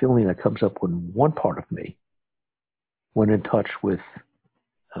feeling that comes up when one part of me, when in touch with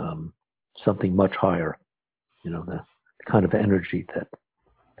something much higher, the kind of energy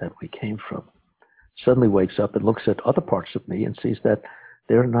that we came from, suddenly wakes up and looks at other parts of me and sees that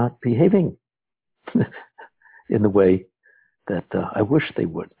they're not behaving in the way that I wish they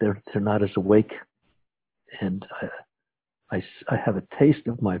would. They're not as awake, and I have a taste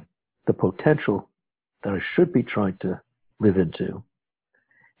of the potential that I should be trying to live into,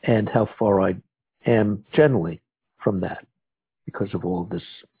 and how far I am generally from that because of all of this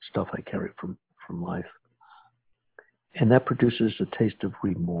stuff I carry from life. And that produces a taste of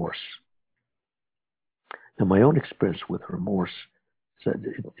remorse. Now, my own experience with remorse is that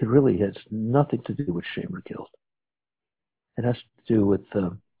it really has nothing to do with shame or guilt. It has to do with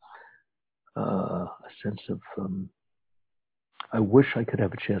a sense of, I wish I could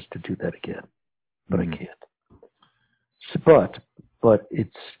have a chance to do that again, but I can't. So, but it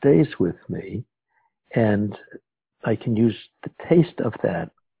stays with me, and I can use the taste of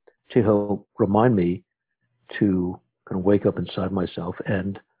that to help remind me to kind of wake up inside myself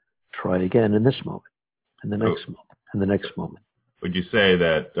and try again in this moment, and the next moment, and the next moment. Would you say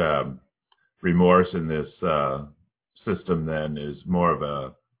that remorse in this system then is more of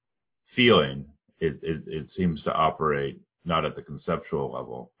a feeling? It seems to operate not at the conceptual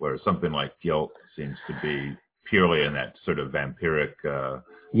level, where something like guilt seems to be purely in that sort of vampiric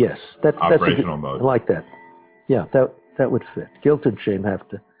yes, operational mode. I like that. Yeah, that would fit. Guilt and shame have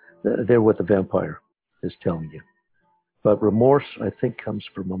to, they're what the vampire is telling you. But remorse, I think, comes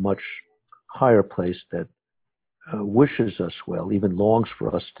from a much higher place that wishes us well, even longs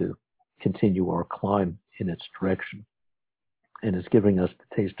for us to continue our climb in its direction, and is giving us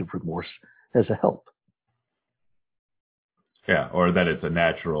the taste of remorse as a help. Yeah, or that it's a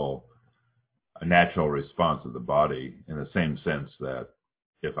natural response of the body, in the same sense that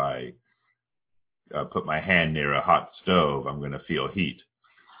if I put my hand near a hot stove, I'm going to feel heat,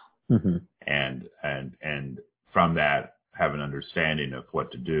 and from that have an understanding of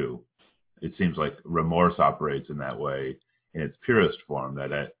what to do. It seems like remorse operates in that way in its purest form,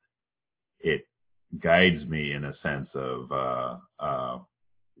 that it guides me in a sense of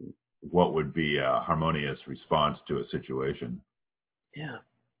what would be a harmonious response to a situation. Yeah.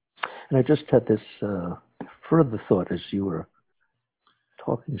 And I just had this further thought as you were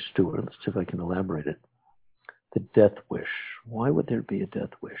talking, Stuart. Let's see if I can elaborate it. The death wish. Why would there be a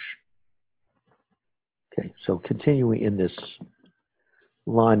death wish? Okay, so continuing in this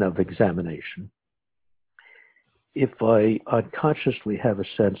line of examination, if I unconsciously have a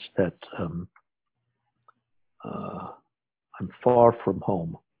sense that I'm far from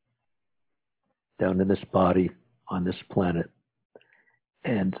home, down in this body, on this planet,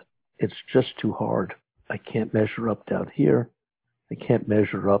 and it's just too hard. I can't measure up down here. I can't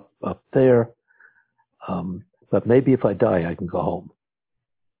measure up there. But maybe if I die, I can go home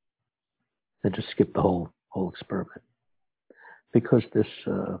and just skip the whole experiment. Because this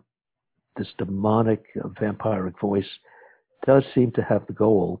demonic vampiric voice does seem to have the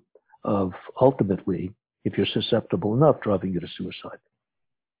goal of ultimately, if you're susceptible enough, driving you to suicide.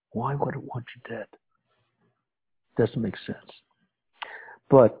 Why would it want you dead? Doesn't make sense.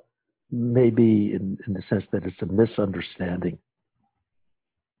 But maybe in the sense that it's a misunderstanding,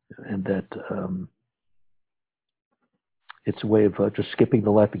 and that it's a way of just skipping the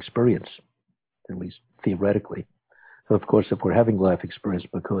life experience, at least theoretically. So of course, if we're having life experience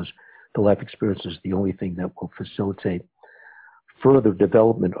because the life experience is the only thing that will facilitate further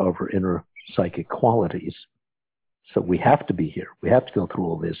development of our inner psychic qualities, so we have to be here. We have to go through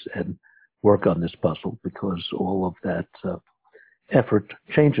all this and work on this puzzle, because all of that effort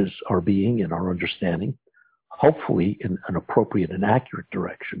changes our being and our understanding, hopefully in an appropriate and accurate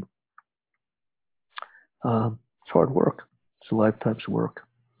direction. hard work. It's a lifetime's work.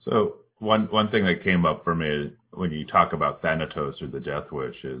 So one thing that came up for me when you talk about Thanatos or the death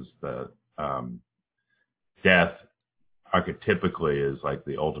wish is that death archetypically is like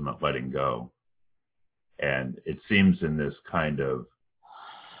the ultimate letting go. And it seems in this kind of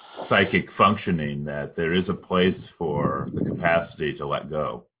psychic functioning that there is a place for the capacity to let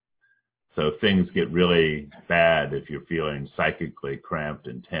go. So if things get really bad, if you're feeling psychically cramped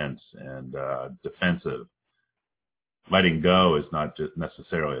and tense and defensive, letting go is not just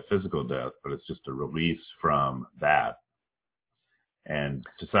necessarily a physical death, but it's just a release from that. And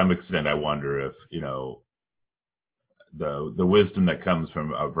to some extent, I wonder if, the wisdom that comes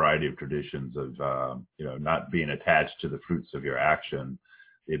from a variety of traditions of, not being attached to the fruits of your action,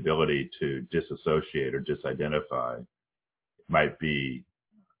 the ability to disassociate or disidentify might be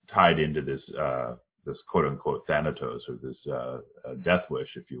tied into this quote unquote Thanatos, or this death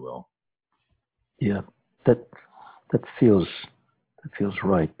wish, if you will. Yeah, that feels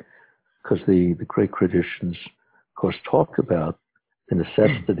right, because the great traditions, of course, talk about the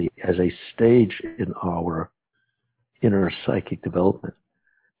necessity as a stage in our inner psychic development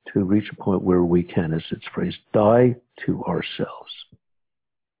to reach a point where we can, as it's phrased, die to ourselves.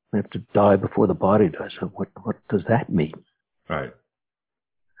 We have to die before the body dies. So what does that mean? Right.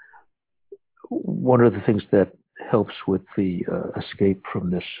 One of the things that helps with the escape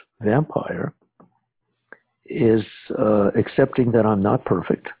from this vampire is accepting that I'm not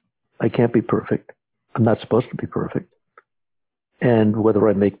perfect. I can't be perfect. I'm not supposed to be perfect. And whether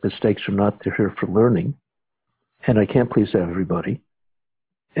I make mistakes or not, they're here for learning. And I can't please everybody.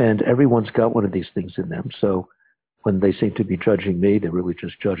 And everyone's got one of these things in them. So when they seem to be judging me, they're really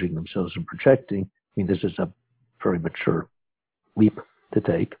just judging themselves and projecting. I mean, this is a very mature leap to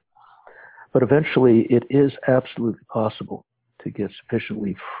take. But eventually, it is absolutely possible to get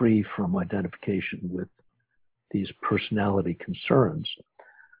sufficiently free from identification with these personality concerns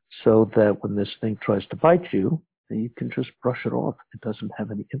so that when this thing tries to bite you, you can just brush it off. It doesn't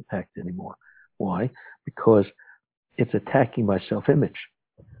have any impact anymore. Why? Because it's attacking my self-image.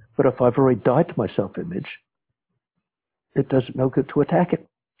 But if I've already died to my self-image, it does no good to attack it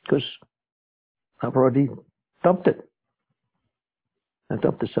because I've already dumped it. I've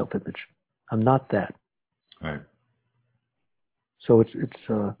dumped the self-image. I'm not that. Right. So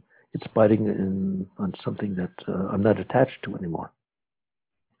it's biting on something that I'm not attached to anymore.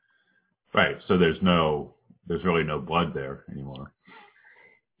 Right. So there's really no blood there anymore.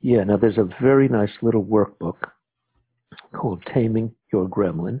 Yeah. Now there's a very nice little workbook called Taming Your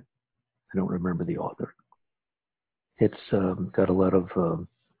Gremlin. I don't remember the author. It's got a lot of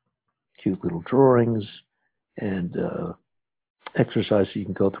cute little drawings and exercises you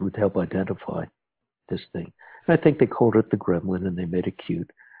can go through to help identify this thing. And I think they called it the gremlin and they made it cute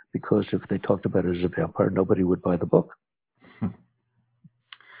because if they talked about it as a vampire, nobody would buy the book.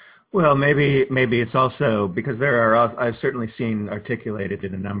 Well, maybe it's also because I've certainly seen articulated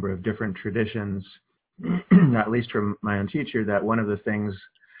in a number of different traditions, not least from my own teacher, that one of the things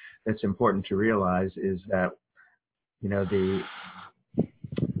that's important to realize is that, the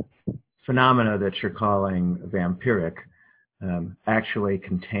phenomena that you're calling vampiric actually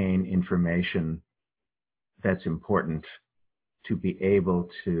contain information that's important to be able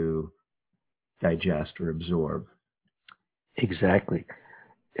to digest or absorb. Exactly.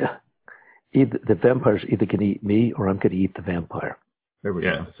 Yeah. The vampires either can eat me or I'm going to eat the vampire. There we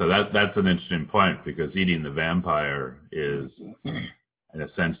go. So that's an interesting point because eating the vampire is, in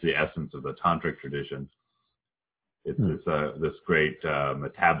a sense, the essence of the tantric tradition. It's this great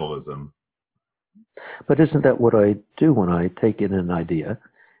metabolism. But isn't that what I do when I take in an idea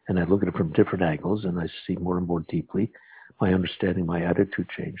and I look at it from different angles and I see more and more deeply, my understanding, my attitude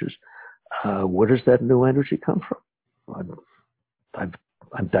changes. Where does that new energy come from?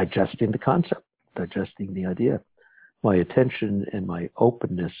 I'm digesting the concept, digesting the idea. My attention and my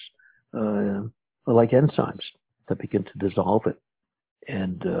openness are like enzymes that begin to dissolve it.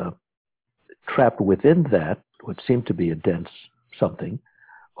 And trapped within that, what seemed to be a dense something,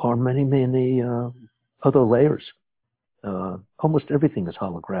 are many, many other layers. Almost everything is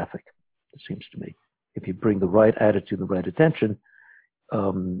holographic, it seems to me. If you bring the right attitude, the right attention,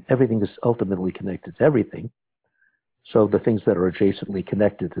 everything is ultimately connected to everything. So the things that are adjacently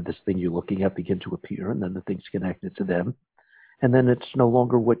connected to this thing you're looking at begin to appear, and then the things connected to them. And then it's no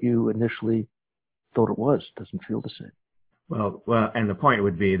longer what you initially thought it was. It doesn't feel the same. Well, and the point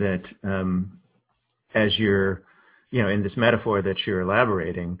would be that as you're, in this metaphor that you're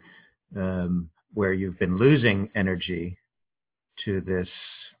elaborating, where you've been losing energy to this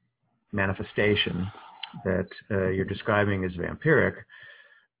manifestation that you're describing as vampiric,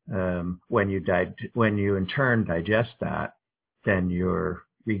 when you in turn digest that, then you're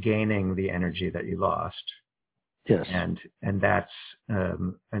regaining the energy that you lost. Yes. And that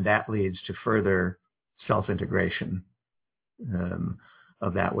leads to further self-integration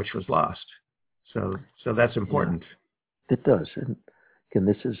of that which was lost. So that's important. Yeah, it does. And again,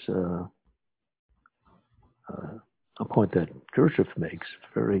 this is a point that Gurdjieff makes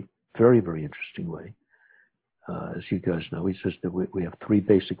very, very, very interesting way. As you guys know, he says that we have three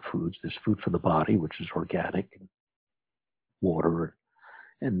basic foods. There's food for the body, which is organic, and water,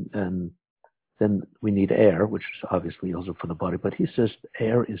 and then we need air, which is obviously also for the body. But he says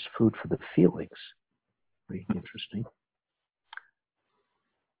air is food for the feelings. Very interesting.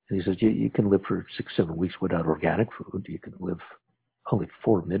 And he says you can live for 6-7 weeks without organic food. You can live only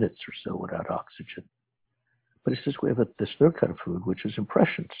 4 minutes or so without oxygen. But he says we have this third kind of food, which is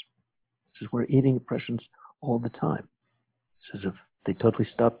impressions. He says we're eating impressions all the time. He says if they totally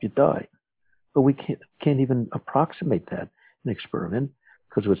stop, you die. But we can't even approximate that in an experiment,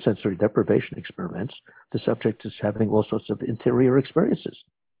 because with sensory deprivation experiments, the subject is having all sorts of interior experiences.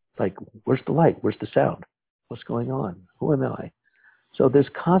 Like, where's the light? Where's the sound? What's going on? Who am I? So there's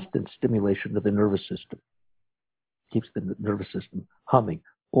constant stimulation of the nervous system. Keeps the nervous system humming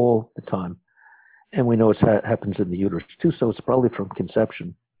all the time. And we know it happens in the uterus too, so it's probably from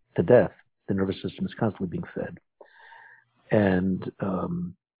conception to death. The nervous system is constantly being fed. And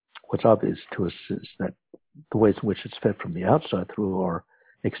what's obvious to us is that the ways in which it's fed from the outside through our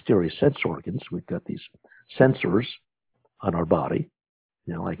exterior sense organs, we've got these sensors on our body,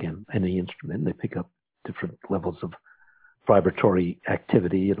 like in any instrument, they pick up different levels of vibratory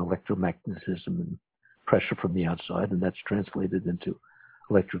activity and electromagnetism and pressure from the outside, and that's translated into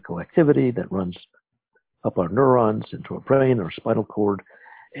electrical activity that runs up our neurons, into our brain, our spinal cord,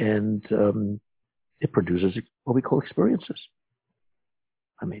 and it produces what we call experiences.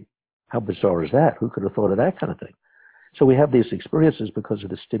 I mean, how bizarre is that? Who could have thought of that kind of thing? So we have these experiences because of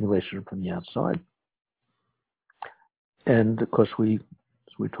the stimulation from the outside. And of course,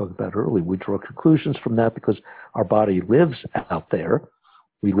 as we talked about earlier, we draw conclusions from that because our body lives out there.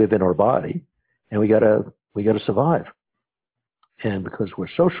 We live in our body, and we gotta survive. And because we're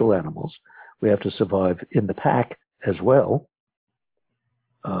social animals, we have to survive in the pack as well.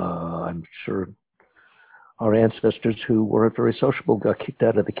 I'm sure our ancestors who weren't very sociable got kicked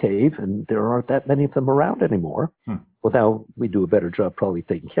out of the cave, and there aren't that many of them around anymore. Well, now we do a better job probably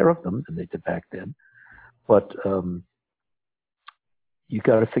taking care of them than they did back then. But you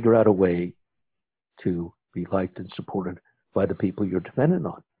got to figure out a way to be liked and supported by the people you're dependent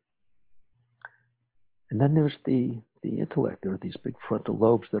on. And then there's the intellect. There are these big frontal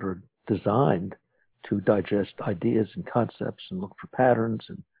lobes that are designed to digest ideas and concepts and look for patterns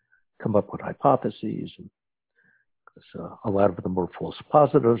and come up with hypotheses. And a lot of them are false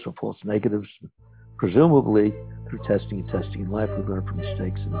positives or false negatives. Presumably, through testing in life, we learn from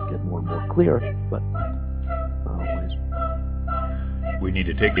mistakes and get more and more clear. But not always. We need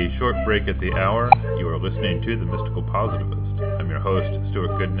to take a short break at the hour. You are listening to The Mystical Positivist. I'm your host,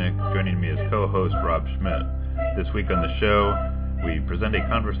 Stuart Goodnick. Joining me as co-host, Rob Schmidt. This week on the show, we present a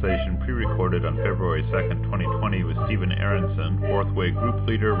conversation pre-recorded on February 2nd, 2020 with Stephen Aronson, fourth way group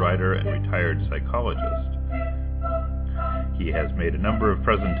leader, writer, and retired psychologist. He has made a number of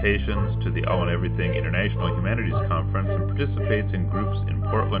presentations to the All and Everything International Humanities Conference and participates in groups in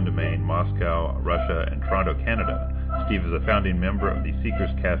Portland, Maine, Moscow, Russia, and Toronto, Canada. Steve is a founding member of the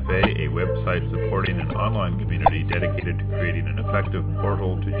Seekers Cafe, a website supporting an online community dedicated to creating an effective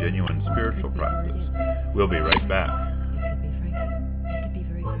portal to genuine spiritual practice. We'll be right back. It could be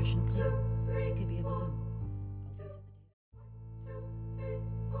very fresh and clean. It could be a balloon.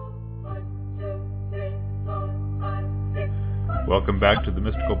 Welcome back to The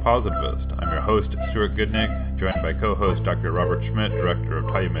Mystical Positivist. I'm your host, Stuart Goodnick, joined by co-host Dr. Robert Schmidt, director of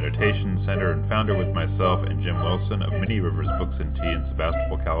Taya Meditation Center and founder with myself and Jim Wilson of Many Rivers Books and Tea in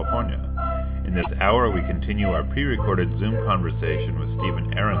Sebastopol, California. In this hour, we continue our pre-recorded Zoom conversation with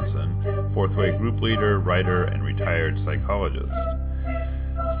Stephen Aronson, fourth way group leader, writer, and retired psychologist.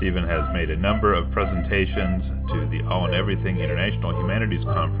 Stephen has made a number of presentations to the All and Everything International Humanities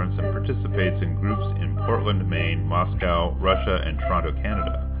Conference and participates in groups in Portland, Maine, Moscow, Russia, and Toronto,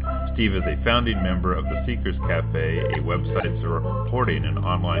 Canada. Steve is a founding member of the Seekers Cafe, a website supporting an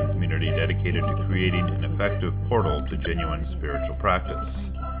online community dedicated to creating an effective portal to genuine spiritual practice.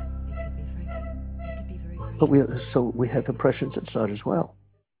 But we have impressions inside as well.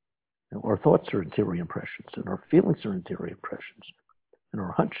 Our thoughts are interior impressions, and our feelings are interior impressions, and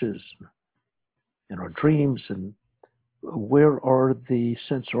our hunches, and our dreams, and where are the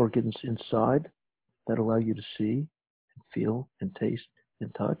sense organs inside that allow you to see, and feel, and taste, in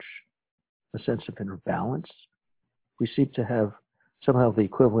touch, a sense of inner balance. We seem to have somehow the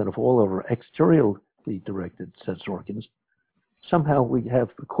equivalent of all of our exteriorly directed sense organs. Somehow we have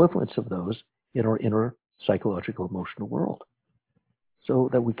equivalents of those in our inner psychological emotional world, so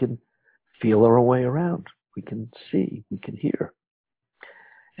that we can feel our way around, we can see, we can hear.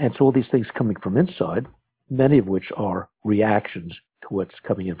 And so all these things coming from inside, many of which are reactions to what's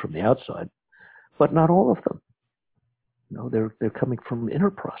coming in from the outside, but not all of them. They're coming from inner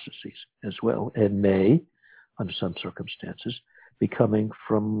processes as well, and may, under some circumstances, be coming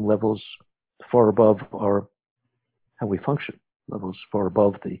from levels far above how we function, levels far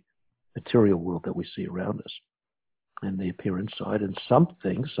above the material world that we see around us. And they appear inside, and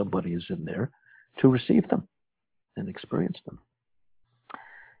somebody is in there to receive them and experience them.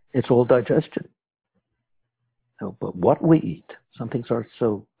 It's all digestion. But what we eat, some things aren't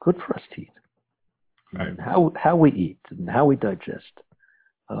so good for us to eat. Right. And how we eat and how we digest,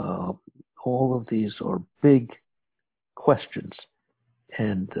 all of these are big questions.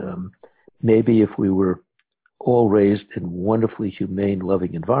 And maybe if we were all raised in wonderfully humane,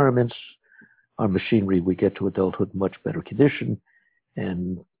 loving environments, our machinery would get to adulthood in much better condition,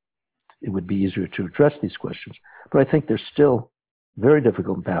 and it would be easier to address these questions. But I think they're still very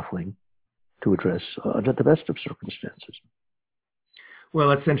difficult and baffling to address under the best of circumstances.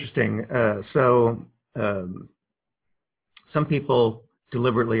 Well, it's interesting. Some people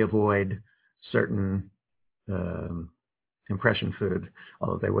deliberately avoid certain impression food,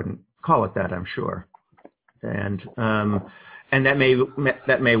 although they wouldn't call it that, I'm sure. And that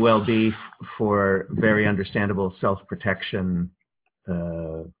may well be for very understandable self-protection.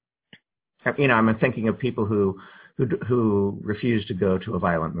 I'm thinking of people who refuse to go to a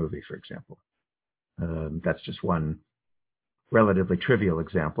violent movie, for example. That's just one relatively trivial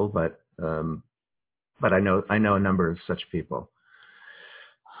example, but I know a number of such people.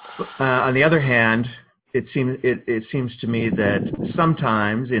 On the other hand, it seems to me that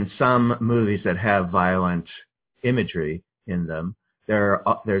sometimes in some movies that have violent imagery in them,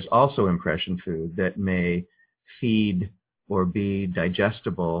 there's also impression food that may feed or be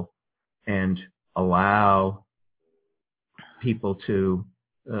digestible and allow people to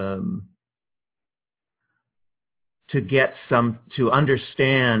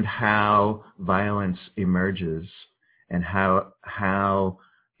understand how violence emerges and how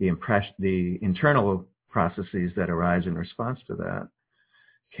the internal processes that arise in response to that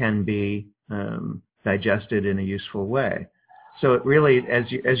can be digested in a useful way. So it really, as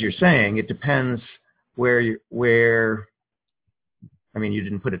you're saying, it depends where you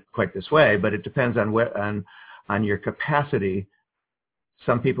didn't put it quite this way, but it depends on your capacity.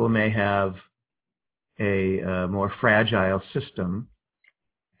 Some people may have a more fragile system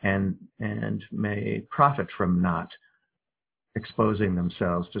and may profit from not exposing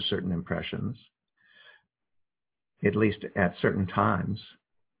themselves to certain impressions, at least at certain times.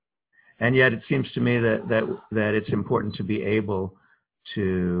 And yet it seems to me that it's important to be able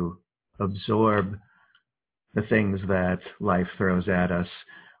to absorb the things that life throws at us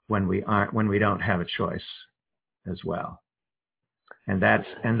when we don't have a choice as well. And that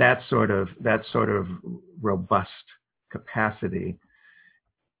sort of robust capacity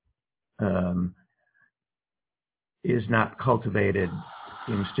is not cultivated,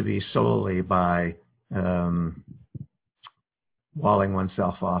 seems to be solely by walling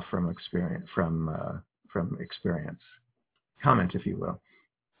oneself off from experience. Comment, if you will.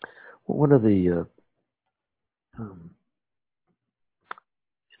 Well, one of the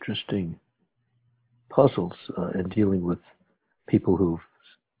interesting puzzles in dealing with people who've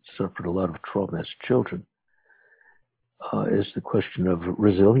suffered a lot of trauma as children is the question of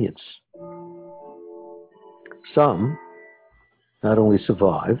resilience. Some not only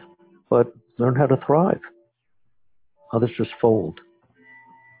survive, but learn how to thrive. Others just fold.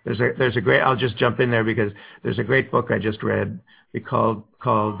 There's a great, I'll just jump in there because there's a great book I just read called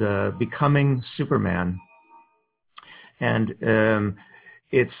Becoming Superman. And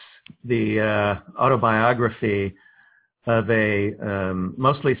it's the autobiography of a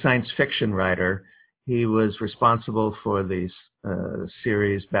mostly science fiction writer. He was responsible for the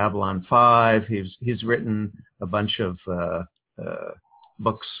series Babylon 5. He's written a bunch of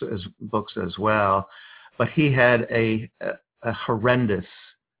books as well. But he had a horrendous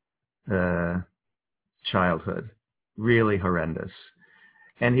childhood, really horrendous.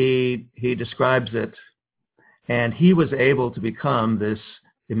 And he describes it, and he was able to become this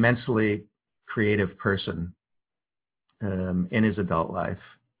immensely creative person in his adult life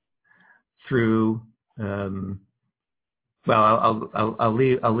through I'll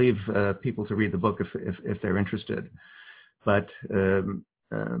leave people to read the book if they're interested, but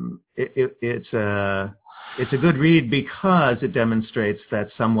it's a good read because it demonstrates that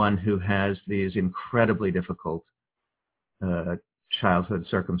someone who has these incredibly difficult childhood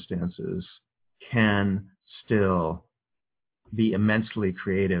circumstances can still be immensely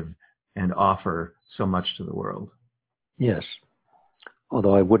creative and offer so much to the world. Yes.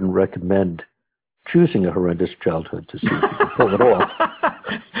 Although I wouldn't recommend choosing a horrendous childhood to see if you can pull it off.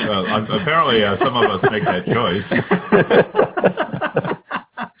 Well, apparently some of us make that choice.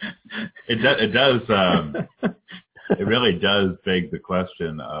 It really does beg the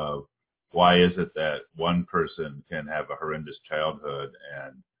question of why is it that one person can have a horrendous childhood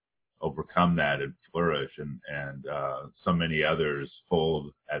and overcome that and flourish, and so many others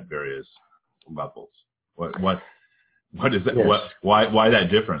fold at various levels. What is that? Yes. Why that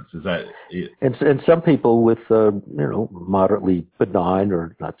difference? Is that? And some people with moderately benign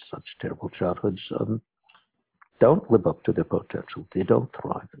or not such terrible childhoods don't live up to their potential. They don't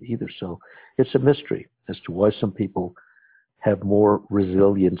thrive either. So it's a mystery as to why some people have more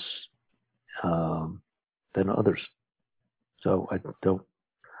resilience than others. So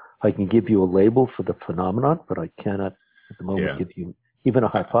I can give you a label for the phenomenon, but I cannot at the moment give you even a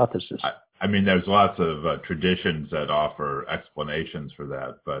hypothesis. I mean, there's lots of traditions that offer explanations for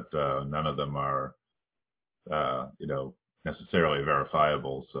that, but none of them are, necessarily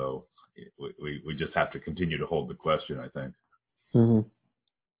verifiable. So we just have to continue to hold the question, I think.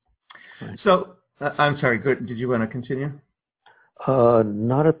 Mm-hmm. Right. So I'm sorry. Good. Did you want to continue?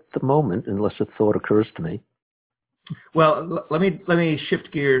 Not at the moment, unless a thought occurs to me. Well, let me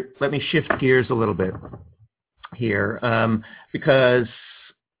shift gears a little bit here, because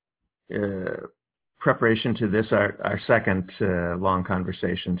preparation to this our second long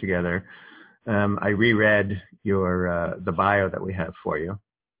conversation together, I reread the bio that we have for you,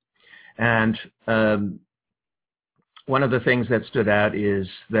 and one of the things that stood out is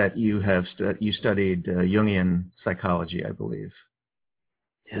that you studied Jungian psychology, I believe.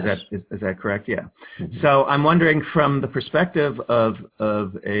 Yes. Is that correct? Yeah. Mm-hmm. So I'm wondering, from the perspective of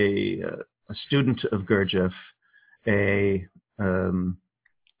a student of Gurdjieff, a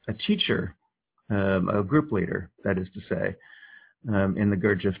teacher, a group leader, that is to say, in the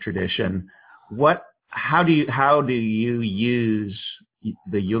Gurdjieff tradition, how do you use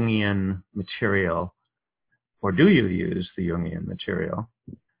the Jungian material, or do you use the Jungian material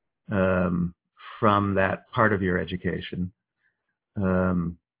from that part of your education?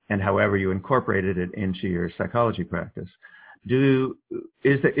 And however you incorporated it into your psychology practice,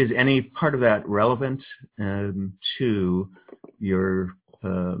 is any part of that relevant to your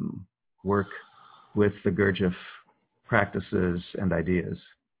work with the Gurdjieff practices and ideas?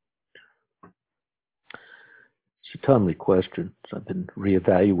 It's a timely question. So I've been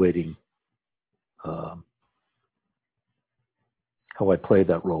reevaluating how I play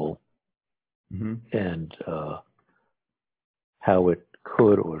that role, mm-hmm. and how it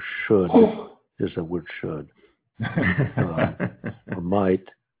could or should, there's a word should, or might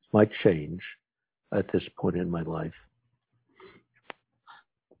change at this point in my life.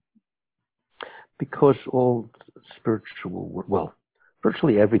 Because all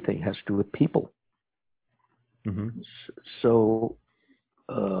virtually everything has to do with people. Mm-hmm. So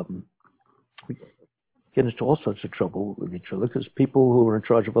we get into all sorts of trouble with each other because people who are in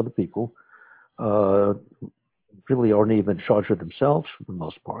charge of other people really aren't even in charge of themselves for the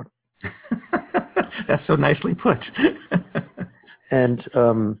most part. That's so nicely put. And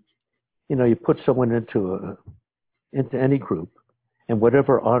you put someone into any group, and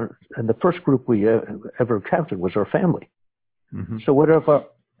and the first group we ever encountered was our family. Mm-hmm. So whatever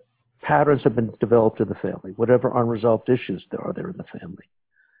patterns have been developed in the family, whatever unresolved issues there are in the family,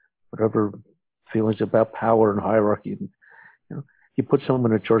 whatever feelings about power and hierarchy, you put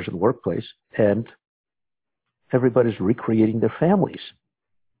someone in charge of the workplace, and everybody's recreating their families.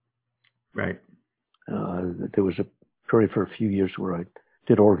 Right. There was a period for a few years where I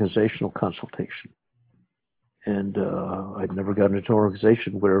did organizational consultation. And I'd never gotten into an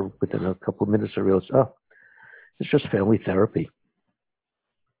organization where within a couple of minutes I realized, it's just family therapy.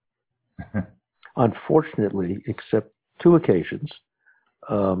 Unfortunately, except 2 occasions,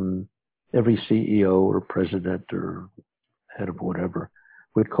 every CEO or president or head of whatever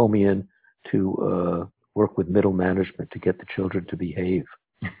would call me in to work with middle management to get the children to behave.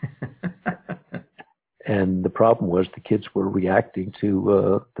 And the problem was the kids were reacting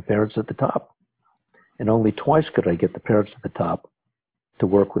to the parents at the top. And only twice could I get the parents at the top to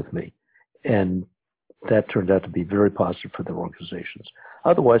work with me. And that turned out to be very positive for their organizations.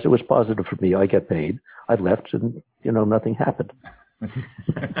 Otherwise, it was positive for me. I get paid. I left and, nothing happened.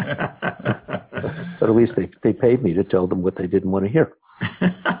 But at least they paid me to tell them what they didn't want to hear.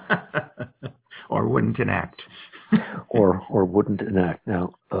 Or wouldn't enact. or wouldn't enact.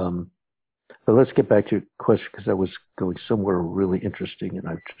 Now, but let's get back to your question, because I was going somewhere really interesting, and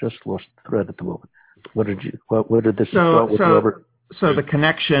I've just lost the thread at the moment. What did this start with, Robert? So the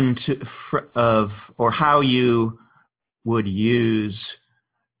connection or how you would use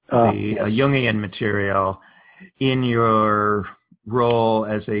the Jungian material in your role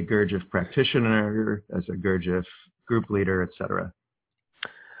as a Gurdjieff practitioner, as a Gurdjieff group leader, etc.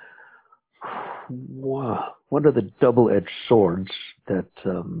 Wow. One of the double-edged swords that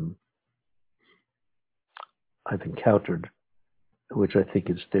I've encountered, which I think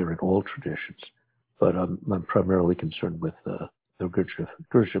is there in all traditions, but I'm primarily concerned with the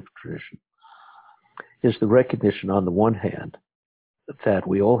Gurdjieff tradition, is the recognition on the one hand that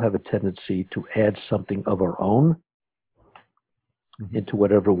we all have a tendency to add something of our own into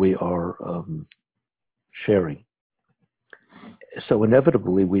whatever we are sharing. So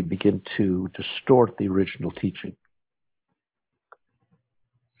inevitably we begin to distort the original teaching.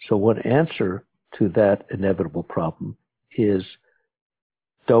 So one answer to that inevitable problem is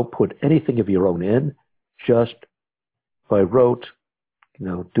don't put anything of your own in, just by rote,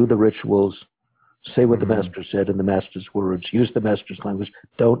 do the rituals, say what the master said in the master's words, use the master's language,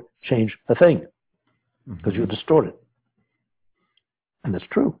 don't change a thing, because you distort it. And that's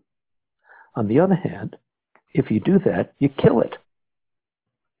true. On the other hand, if you do that, you kill it.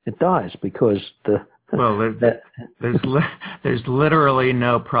 It dies because there's literally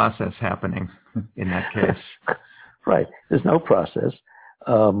no process happening in that case. Right. There's no process.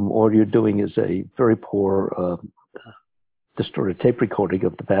 All you're doing is a very poor distorted tape recording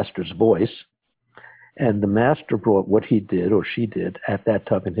of the master's voice. And the master brought what he did or she did at that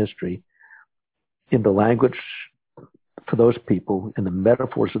time in history in the language for those people, in the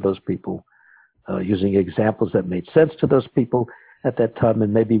metaphors of those people, using examples that made sense to those people at that time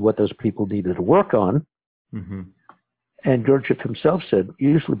and maybe what those people needed to work on. Mm-hmm. And Gurdjieff himself said,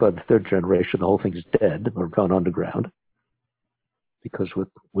 usually by the third generation, the whole thing's dead or gone underground, because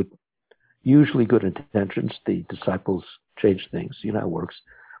with usually good intentions, the disciples change things. You know how it works.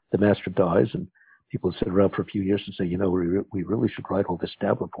 The master dies and people sit around for a few years and say, we really should write all this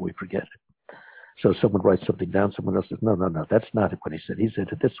down before we forget it. So someone writes something down, someone else says, no, that's not what he said. He said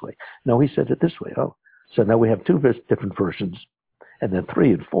it this way. No, he said it this way. Oh, so now we have two different versions, and then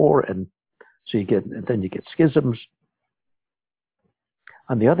 3 and 4, and so then you get schisms.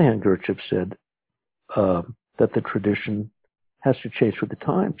 On the other hand, Gurdjieff said that the tradition has to change with the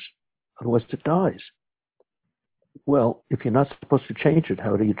times, otherwise it dies. Well, if you're not supposed to change it,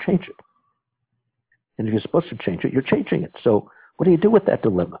 how do you change it? And if you're supposed to change it, you're changing it. So what do you do with that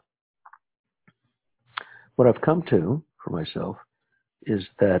dilemma? What I've come to for myself is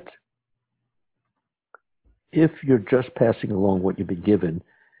that if you're just passing along what you've been given,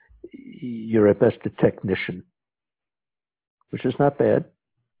 you're at best a technician, which is not bad.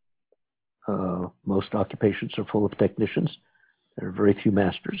 Most occupations are full of technicians. There are very few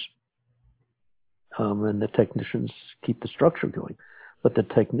masters. And the technicians keep the structure going. But the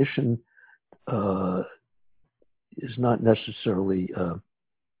technician is not necessarily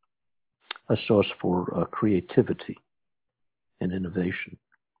a source for creativity and innovation.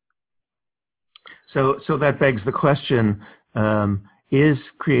 So that begs the question, is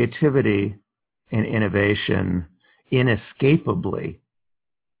creativity and innovation inescapably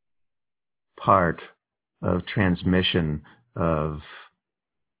part of transmission of,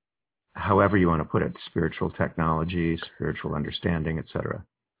 however you want to put it, spiritual technology, spiritual understanding, etc.?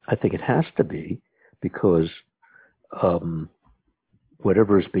 I think it has to be, because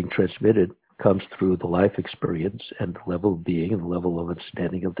whatever is being transmitted comes through the life experience and the level of being and the level of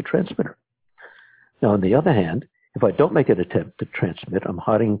understanding of the transmitter. Now, on the other hand, if I don't make an attempt to transmit, I'm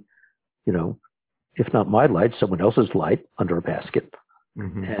hiding, if not my light, someone else's light under a basket,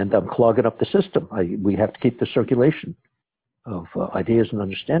 and I'm clogging up the system. We have to keep the circulation of ideas and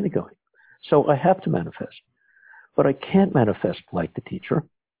understanding going. So I have to manifest. But I can't manifest like the teacher.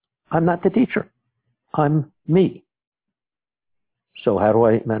 I'm not the teacher. I'm me. So how do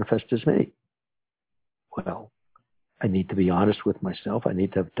I manifest as me? Well, I need to be honest with myself. I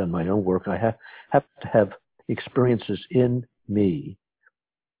need to have done my own work. I have to have experiences in me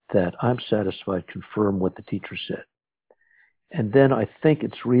that I'm satisfied confirm what the teacher said. And then I think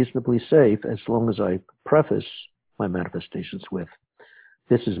it's reasonably safe, as long as I preface my manifestations with,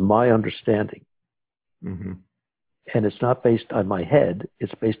 this is my understanding. Mm-hmm. And it's not based on my head,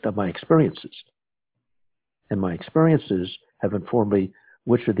 it's based on my experiences. And my experiences have informed me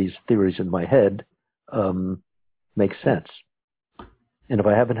which of these theories in my head make sense. And if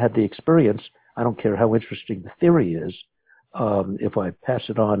I haven't had the experience, I don't care how interesting the theory is, If I pass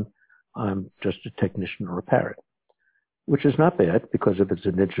it on, I'm just a technician or a parrot, which is not bad, because if it's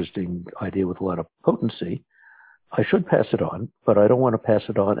an interesting idea with a lot of potency, I should pass it on, but I don't want to pass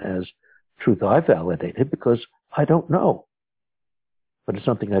it on as truth I validated, because I don't know. But it's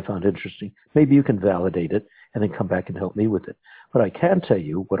something I found interesting. Maybe you can validate it and then come back and help me with it. But I can tell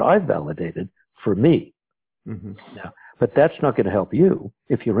you what I validated for me. Mm-hmm. Now, but that's not going to help you.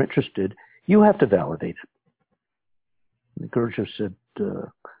 If you're interested, you have to validate it. And Gurdjieff said,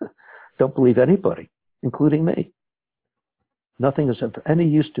 don't believe anybody, including me. Nothing is of any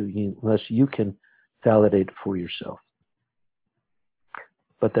use to you unless you can validate it for yourself.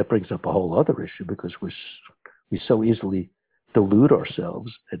 But that brings up a whole other issue, because we so easily delude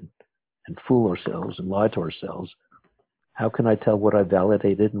ourselves and fool ourselves and lie to ourselves. How can I tell what I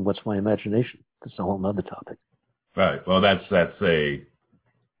validated and what's my imagination? That's a whole other topic. Right. Well, that's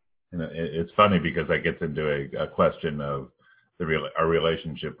it's funny, because that gets into a question of our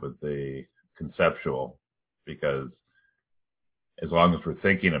relationship with the conceptual, because as long as we're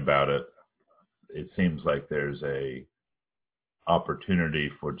thinking about it, it seems like there's a opportunity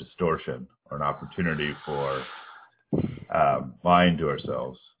for distortion, or an opportunity for lying to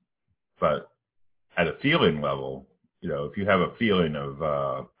ourselves. But at a feeling level, if you have a feeling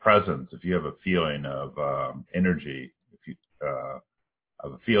of presence, if you have a feeling of energy, if you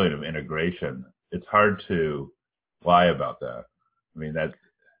have a feeling of integration, it's hard to lie about that. I mean, that.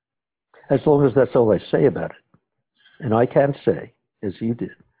 As long as that's all I say about it. And I can say, as you did,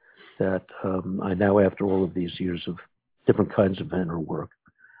 that I now, after all of these years of different kinds of inner work,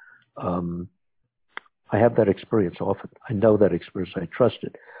 I have that experience often. I know that experience. I trust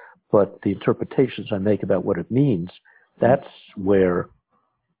it. But the interpretations I make about what it means, that's where.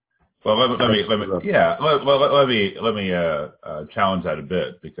 Well, let me challenge that a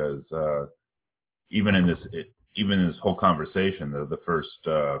bit, because even in this whole conversation, the first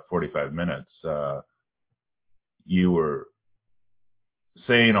 45 minutes, you were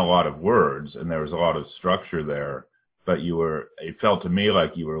saying a lot of words, and there was a lot of structure there, but it felt to me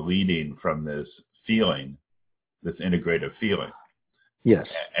like you were leading from this feeling, this integrative feeling. Yes.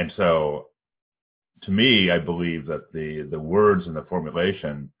 And so, to me, I believe that the words and the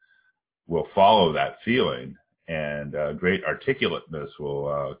formulation will follow that feeling, and great articulateness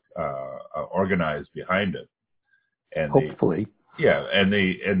will organize behind it. And hopefully. And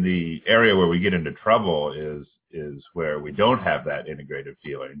the area where we get into trouble is where we don't have that integrative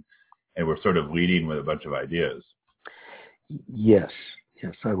feeling, and we're sort of leading with a bunch of ideas. Yes,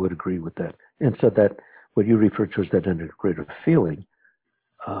 I would agree with that. And so that what you refer to as that integrative feeling,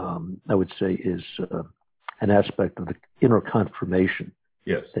 I would say is an aspect of the inner confirmation.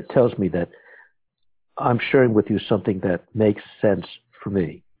 Yes. That tells me that I'm sharing with you something that makes sense for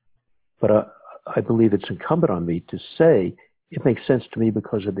me. But I believe it's incumbent on me to say it makes sense to me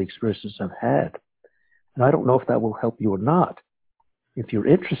because of the experiences I've had. And I don't know if that will help you or not. If you're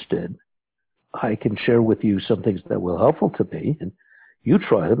interested, I can share with you some things that will be helpful to me, and you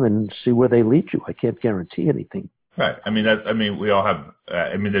try them and see where they lead you. I can't guarantee anything. Right. We all have.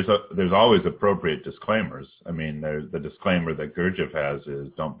 There's always appropriate disclaimers. There's the disclaimer that Gurdjieff has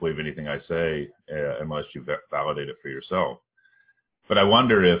is don't believe anything I say unless you validate it for yourself. But I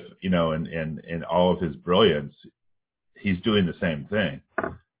wonder if in all of his brilliance, he's doing the same thing.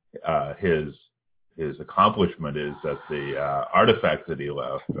 His accomplishment is that the artifacts that he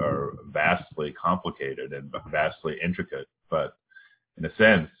left are vastly complicated and vastly intricate, but in a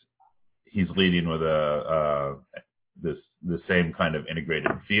sense, he's leading with the same kind of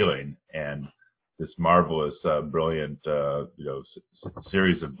integrated feeling, and this marvelous, brilliant,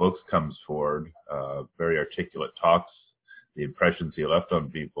 series of books comes forward, very articulate talks. The impressions he left on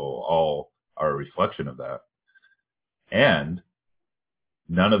people all are a reflection of that, and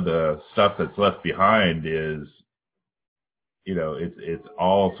none of the stuff that's left behind is, it's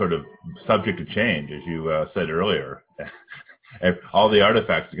all sort of subject to change, as you said earlier. All the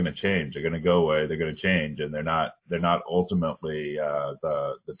artifacts are going to change. They're going to go away. They're going to change, and they're not ultimately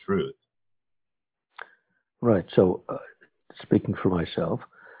the truth. Right. So, speaking for myself,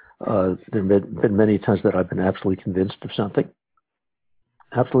 there have been many times that I've been absolutely convinced of something,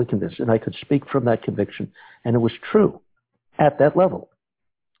 absolutely convinced, and I could speak from that conviction, and it was true at that level.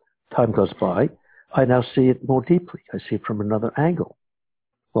 Time goes by, I now see it more deeply. I see it from another angle.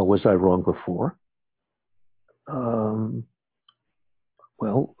 Well, was I wrong before?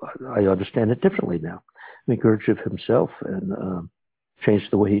 Well, I understand it differently now. Gurdjieff himself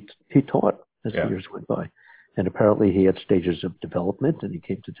changed the way he taught as the years went by. And apparently he had stages of development, and he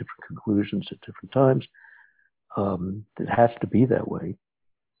came to different conclusions at different times. It has to be that way.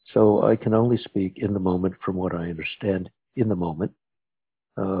 So I can only speak in the moment from what I understand in the moment,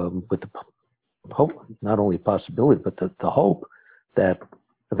 with the hope, not only possibility, but the hope that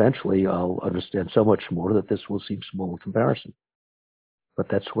eventually I'll understand so much more that this will seem small in comparison. But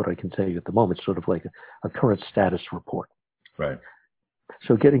that's what I can tell you at the moment, sort of like a current status report. Right.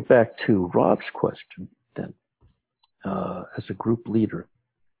 So getting back to Rob's question then, as a group leader,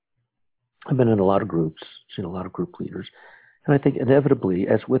 I've been in a lot of groups, seen a lot of group leaders, and I think inevitably,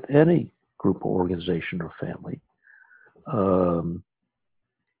 as with any group or organization or family,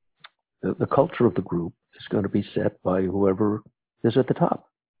 the culture of the group is going to be set by whoever is at the top.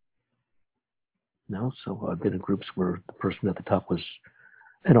 So I've been in groups where the person at the top was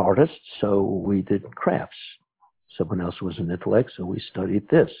an artist, so we did crafts. Someone else was an intellect, so we studied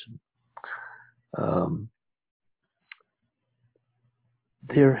this.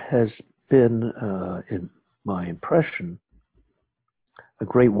 There has been, in my impression, a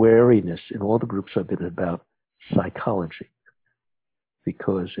great wariness in all the groups I've been in about psychology,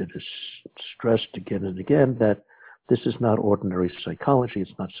 because it is stressed again and again that this is not ordinary psychology,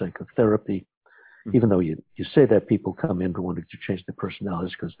 it's not psychotherapy. Even though you say that, people come in wanting to change their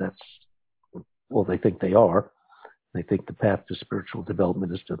personalities because that's all they think they are. They think the path to spiritual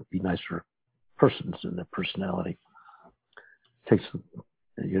development is to be nicer persons in their personality. It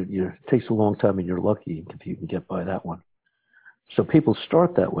takes a long time, and you're lucky if you can get by that one. So people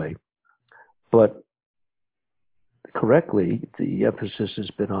start that way, but correctly, the emphasis has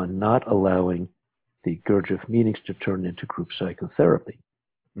been on not allowing the Gurdjieff meetings to turn into group psychotherapy.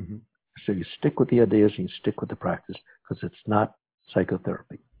 Mm-hmm. So you stick with the ideas and you stick with the practice because it's not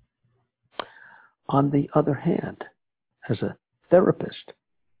psychotherapy. On the other hand, as a therapist,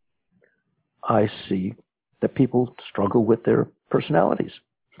 I see that people struggle with their personalities.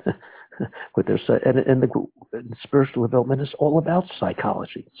 with their and spiritual development is all about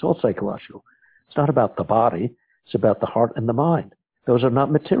psychology. It's all psychological. It's not about the body. It's about the heart and the mind. Those are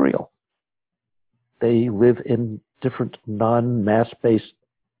not material. They live in different non-mass-based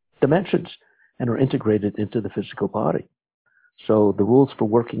dimensions and are integrated into the physical body. So the rules for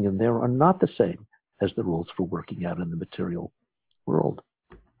working in there are not the same as the rules for working out in the material world.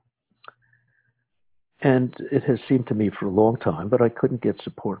 And it has seemed to me for a long time, but I couldn't get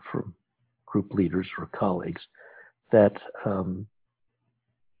support from group leaders or colleagues, that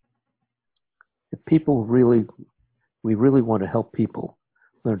if we really want to help people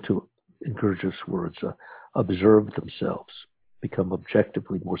learn to, in Gurdjieff's words, observe themselves, become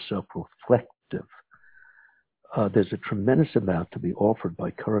objectively more self-reflective, there's a tremendous amount to be offered by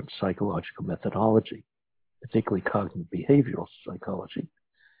current psychological methodology, particularly cognitive behavioral psychology.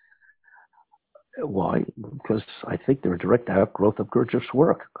 Why? Because I think they're a direct outgrowth of Gurdjieff's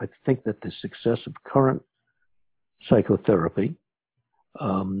work. I think that the success of current psychotherapy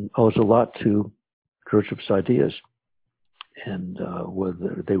owes a lot to Gurdjieff's ideas. And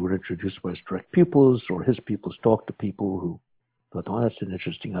whether they were introduced by his direct pupils or his pupils talked to people who thought, oh, that's an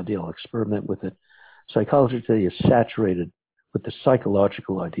interesting idea, I'll experiment with it. Psychology today is saturated with the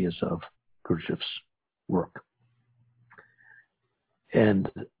psychological ideas of Gurdjieff's work.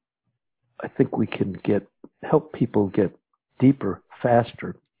 And I think we can help people get deeper,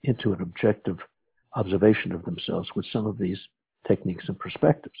 faster into an objective observation of themselves with some of these techniques and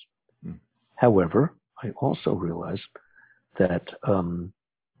perspectives. However, I also realize that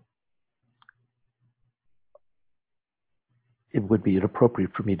it would be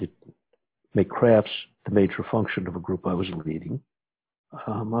inappropriate for me to make crafts the major function of a group I was leading.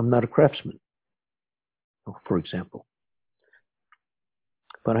 I'm not a craftsman, for example.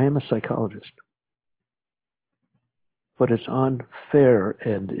 But I am a psychologist. But it's unfair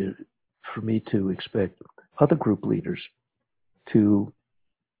for me to expect other group leaders to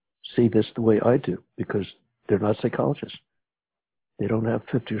see this the way I do, because they're not psychologists. They don't have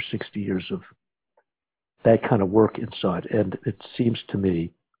 50 or 60 years of that kind of work inside. And it seems to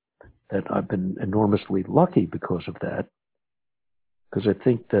me that I've been enormously lucky because of that, because I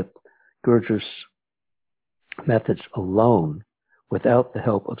think that Gurdjieff's methods alone, without the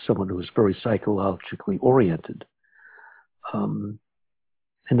help of someone who is very psychologically oriented,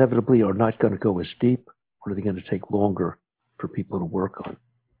 inevitably are not going to go as deep, or they're going to take longer for people to work on.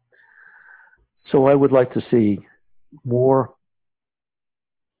 So I would like to see more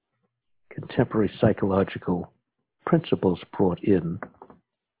contemporary psychological principles brought in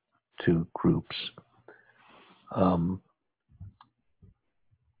to groups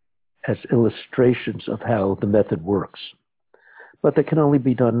as illustrations of how the method works. But that can only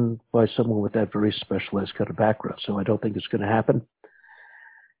be done by someone with that very specialized kind of background. So I don't think it's going to happen.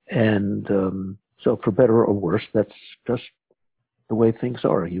 And so for better or worse, that's just the way things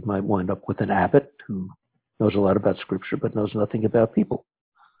are. You might wind up with an abbot who knows a lot about scripture, but knows nothing about people.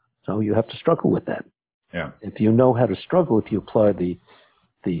 So you have to struggle with that. Yeah. If you know how to struggle, if you apply the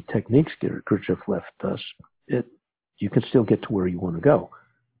techniques Gurdjieff left us, you can still get to where you want to go.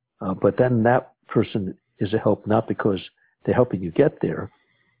 But then that person is a help not because they're helping you get there,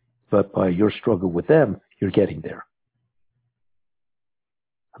 but by your struggle with them, you're getting there.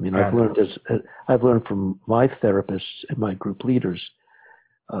 I mean, I've learned from my therapists and my group leaders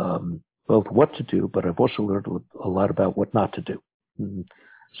both what to do, but I've also learned a lot about what not to do. And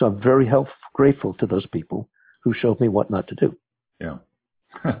so I'm very grateful to those people who showed me what not to do. Yeah.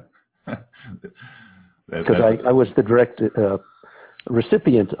 Because I was the direct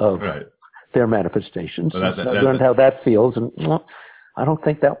recipient of their manifestations. Well, I learned how that feels, and I don't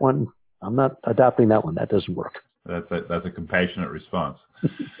think that one, I'm not adopting that one. That doesn't work. That's a compassionate response.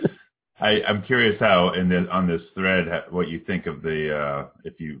 I'm curious how on this thread what you think of the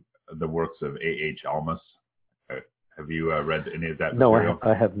works of A.H. Almas. Have you read any of that material? No,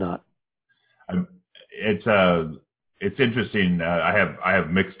 I have not. It's interesting. I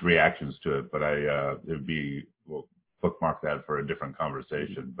have mixed reactions to it, but we'll bookmark that for a different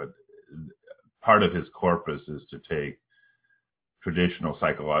conversation. But part of his corpus is to take traditional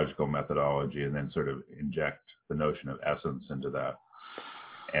psychological methodology and then sort of inject the notion of essence into that.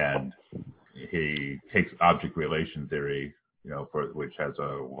 And he takes object relation theory, which has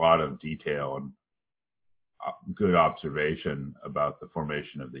a lot of detail and good observation about the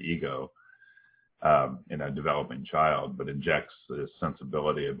formation of the ego in a developing child, but injects this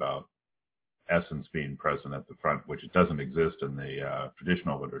sensibility about essence being present at the front, which it doesn't exist in the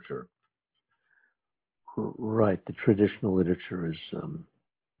traditional literature. Right. The traditional literature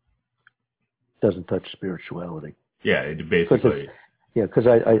doesn't touch spirituality. Yeah, it basically. Because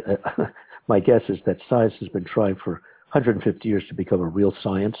my guess is that science has been trying for 150 years to become a real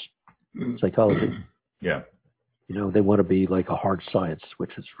science, psychology. Yeah. They want to be like a hard science,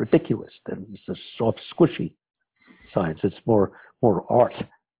 which is ridiculous. Then it's a soft, squishy science. It's more art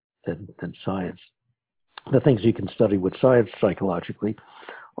than science. The things you can study with science psychologically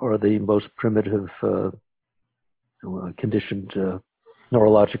are the most primitive conditioned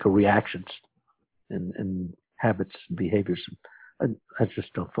neurological reactions and habits and behaviors. I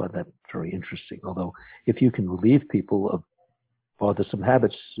just don't find that very interesting. Although if you can relieve people of bothersome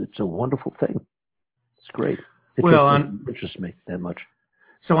habits, it's a wonderful thing. It's great. It doesn't interest me that much.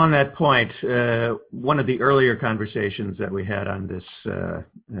 So on that point, one of the earlier conversations that we had on this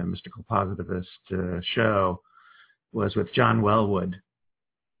mystical positivist show was with John Wellwood,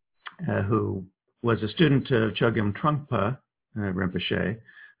 who was a student of Chogyam Trungpa Rinpoche,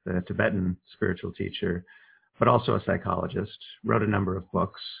 the Tibetan spiritual teacher, but also a psychologist, wrote a number of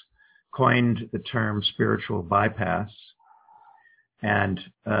books, coined the term spiritual bypass, and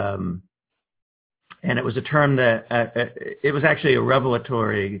it was a term that it was actually a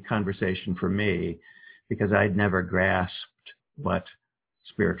revelatory conversation for me because I'd never grasped what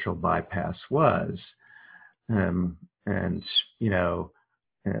spiritual bypass was. The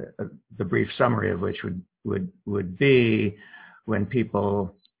brief summary of which would be when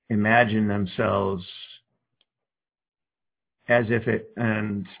people imagine themselves as if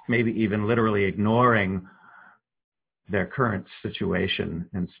and maybe even literally ignoring their current situation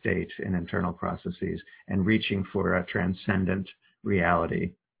and state and internal processes and reaching for a transcendent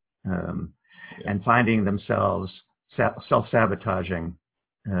reality and finding themselves self-sabotaging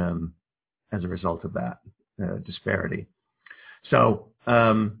as a result of that disparity. So,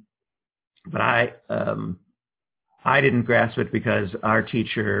 but I didn't grasp it because our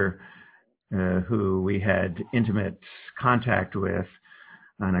teacher, who we had intimate contact with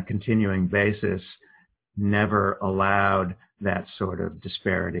on a continuing basis, never allowed that sort of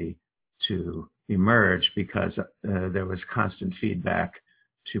disparity to emerge because there was constant feedback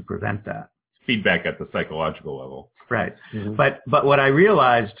to prevent that. Feedback at the psychological level. Right. Mm-hmm. But what I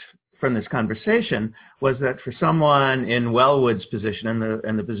realized from this conversation was that for someone in Wellwood's position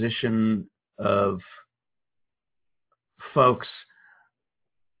and the position of folks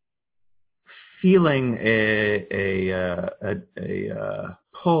feeling a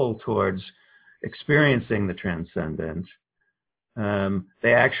pull towards experiencing the transcendent, they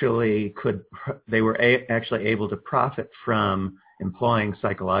were actually able to profit from employing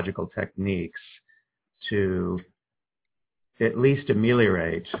psychological techniques to at least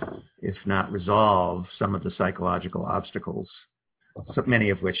ameliorate, if not resolve, some of the psychological obstacles, so many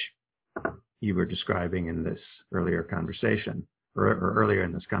of which you were describing in this earlier conversation, or earlier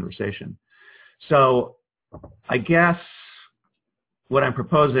in this conversation. So I guess what I'm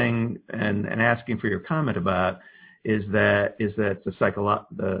proposing and asking for your comment about is that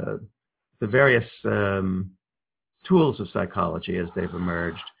the the various tools of psychology as they've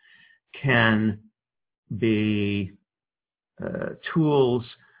emerged can be tools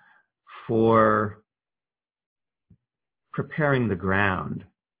for preparing the ground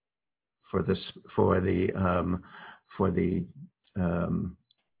for the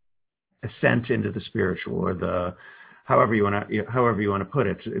ascent into the spiritual, or the however you want to put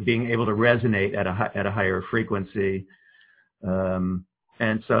it, being able to resonate at a higher frequency.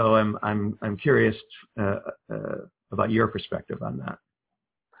 And so I'm curious about your perspective on that.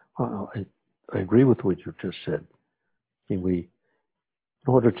 Well, I agree with what you just said. I mean,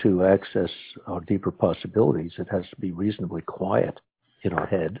 in order to access our deeper possibilities, it has to be reasonably quiet in our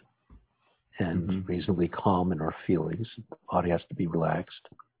head and reasonably calm in our feelings. The body has to be relaxed.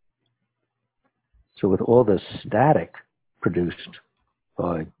 So with all the static produced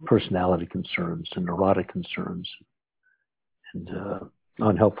by personality concerns and neurotic concerns and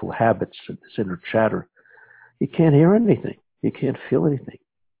unhelpful habits, this inner chatter, you can't hear anything. You can't feel anything.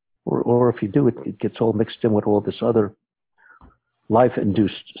 Or if you do, it gets all mixed in with all this other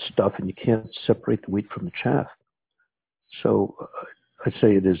life-induced stuff, and you can't separate the wheat from the chaff. So I'd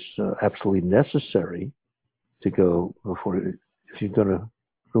say it is absolutely necessary to go before, if you're going to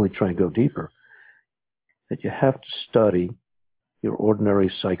really try and go deeper, that you have to study your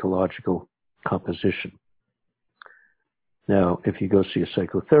ordinary psychological composition. Now, if you go see a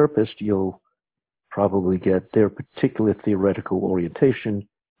psychotherapist, you'll probably get their particular theoretical orientation.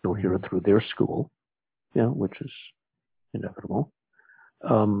 You'll hear it through their school, which is inevitable.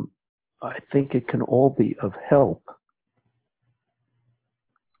 I think it can all be of help.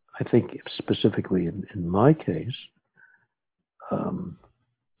 I think specifically in my case,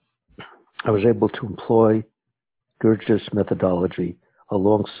 I was able to employ Gurdjieff's methodology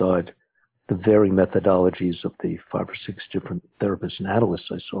alongside the varying methodologies of the 5 or 6 different therapists and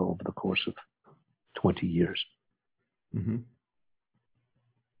analysts I saw over the course of 20 years. In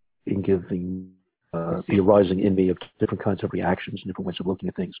giving the arising in me of different kinds of reactions and different ways of looking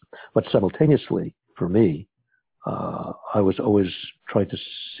at things. But simultaneously, for me, I was always trying to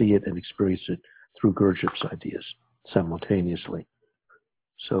see it and experience it through Gurdjieff's ideas simultaneously.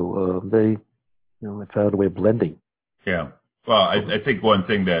 So I found a way of blending. Yeah. Well, I think one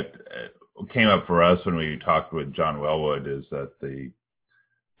thing that came up for us when we talked with John Wellwood is that the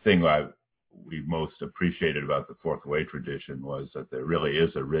thing we most appreciated about the Fourth Way tradition was that there really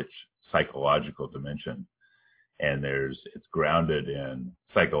is a rich psychological dimension, and it's grounded in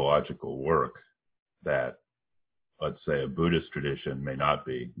psychological work that, let's say, a Buddhist tradition may not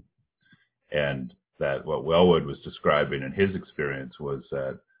be. And that what Wellwood was describing in his experience was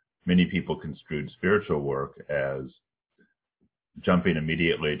that many people construed spiritual work as jumping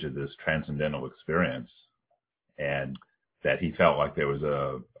immediately to this transcendental experience, and that he felt like there was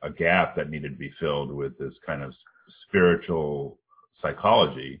a gap that needed to be filled with this kind of spiritual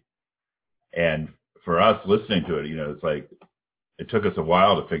psychology. And for us listening to it, it's like it took us a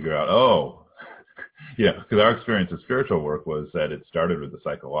while to figure out, because our experience of spiritual work was that it started with the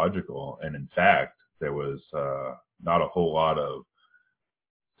psychological, and in fact, there was not a whole lot of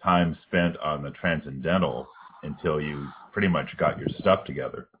time spent on the transcendental until you pretty much got your stuff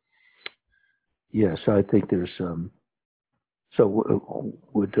together. Yes, I think there's So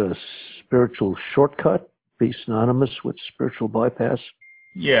would a spiritual shortcut be synonymous with spiritual bypass?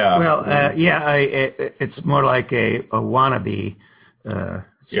 Yeah. Well, it's more like a wannabe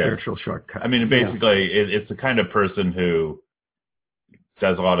spiritual shortcut. I mean, basically, it's the kind of person who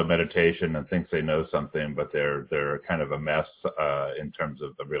does a lot of meditation and thinks they know something, but they're kind of a mess in terms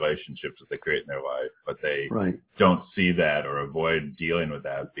of the relationships that they create in their life, but they don't see that or avoid dealing with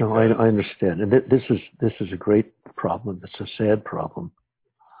that. No, I understand, and this is a great problem. It's a sad problem.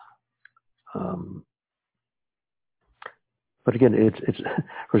 But again, it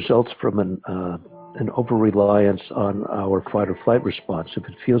results from an over-reliance on our fight or flight response. If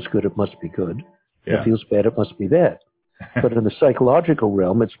it feels good, it must be good. If it feels bad, it must be bad. But in the psychological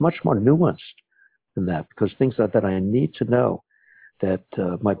realm, it's much more nuanced than that, because things that I need to know that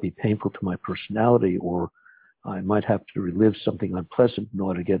might be painful to my personality, or I might have to relive something unpleasant in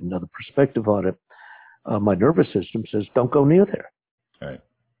order to get another perspective on it. My nervous system says, don't go near there. Right.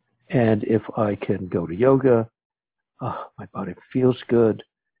 And if I can go to yoga, my body feels good,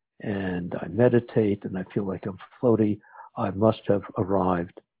 and I meditate, and I feel like I'm floaty, I must have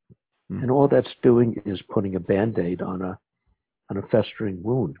arrived. And all that's doing is putting a Band-Aid on a festering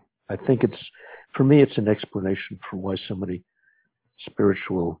wound. I think for me, it's an explanation for why so many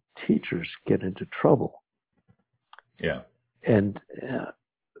spiritual teachers get into trouble. Yeah. And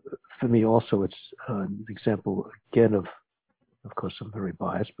for me also, it's an example, again, of of course I'm very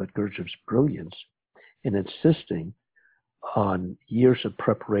biased, but Gurdjieff's brilliance in insisting on years of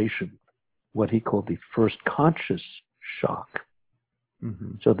preparation, what he called the first conscious shock,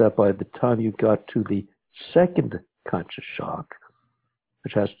 so that by the time you got to the second conscious shock,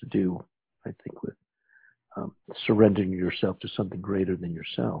 which has to do, I think, with surrendering yourself to something greater than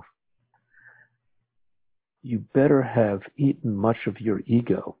yourself, you better have eaten much of your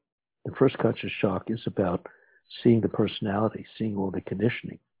ego. The first conscious shock is about seeing the personality, seeing all the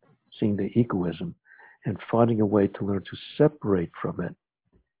conditioning, seeing the egoism, and finding a way to learn to separate from it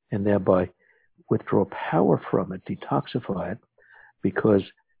and thereby withdraw power from it, detoxify it, because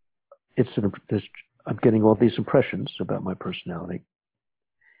I'm getting all these impressions about my personality.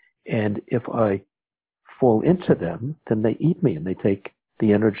 And if I fall into them, then they eat me and they take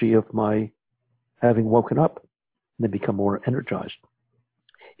the energy of my having woken up, and they become more energized.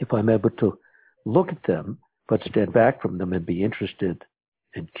 If I'm able to look at them, but stand back from them and be interested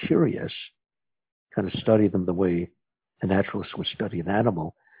and curious, kind of study them the way a naturalist would study an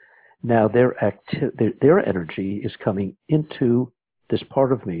animal, now their energy is coming into this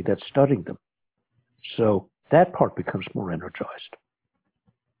part of me that's studying them. So that part becomes more energized.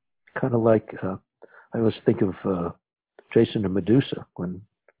 Kind of like, I always think of Jason and Medusa when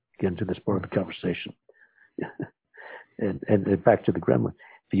get into this part of the conversation. and back to the gremlin.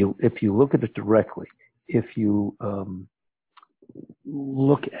 If you look at it directly, if you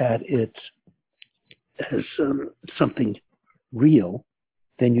look at it as something real,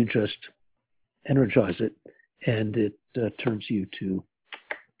 then you just energize it, and it turns your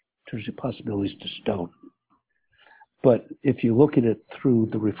possibilities to stone. But if you look at it through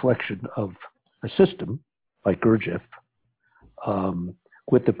the reflection of a system, like Gurdjieff,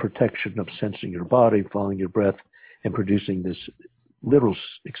 with the protection of sensing your body, following your breath, and producing this literal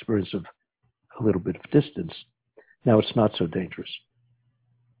experience of a little bit of distance, now it's not so dangerous.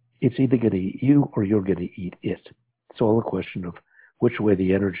 It's either going to eat you or you're going to eat it. It's all a question of which way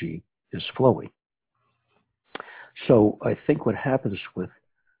the energy is flowing. So I think what happens with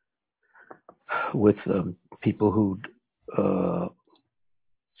people who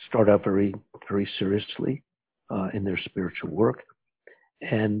start out very, very seriously in their spiritual work,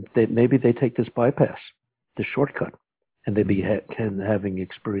 and maybe they take this bypass, this shortcut, and they begin having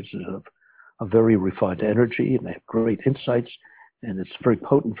experiences of a very refined energy, and they have great insights, and it's very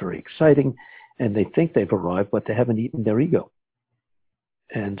potent, very exciting, and they think they've arrived, but they haven't eaten their ego.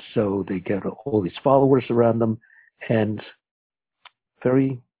 And so they get all these followers around them, and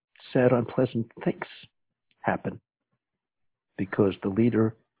very sad, unpleasant things happen because the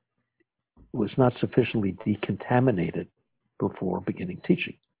leader was not sufficiently decontaminated before beginning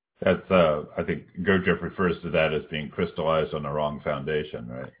teaching. That's, I think Gurdjieff refers to that as being crystallized on the wrong foundation,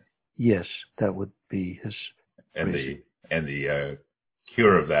 right? Yes, that would be his. And the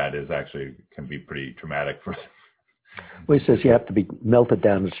cure of that is actually can be pretty traumatic for. Well, he says you have to be melted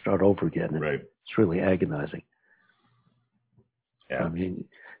down and start over again. And right. It's really agonizing. Yeah. I mean,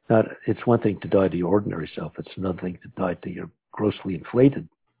 it's one thing to die to your ordinary self. It's another thing to die to your grossly inflated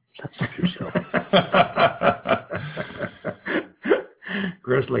sense of yourself.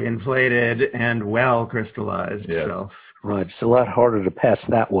 Grossly inflated and well crystallized self. Right. It's a lot harder to pass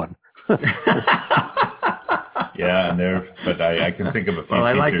that one. Yeah, but I can think of a few Well,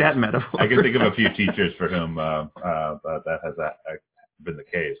 I teachers. like that metaphor. I can think of a few teachers for whom that has been the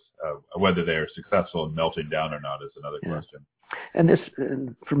case. Whether they are successful in melting down or not is another question.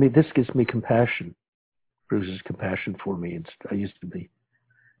 And for me, this gives me compassion. Bruce's compassion for me. I used to be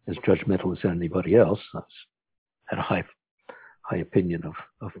as judgmental as anybody else. I had a high opinion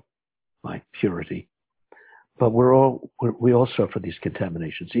of my purity. But we all suffer these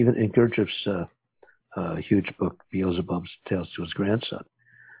contaminations. Even in Gurdjieff's huge book, Beelzebub's Tales to His Grandson,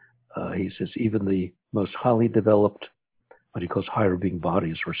 he says even the most highly developed, what he calls higher being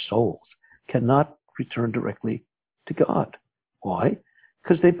bodies or souls, cannot return directly to God. Why?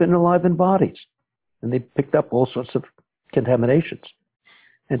 Because they've been alive in bodies, and they've picked up all sorts of contaminations.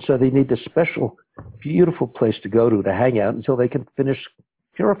 And so they need this special, beautiful place to go to hang out until they can finish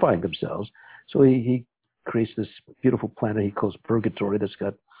purifying themselves. So he creates this beautiful planet he calls Purgatory that's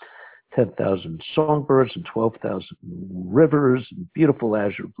got 10,000 songbirds and 12,000 rivers and beautiful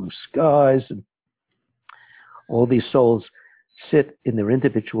azure blue skies. And all these souls sit in their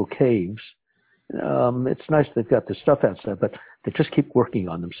individual caves. It's nice they've got the stuff outside, but they just keep working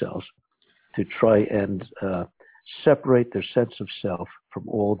on themselves to try and separate their sense of self from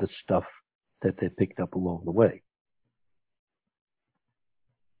all the stuff that they picked up along the way.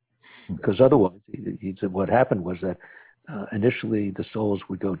 Because otherwise, he said what happened was that initially the souls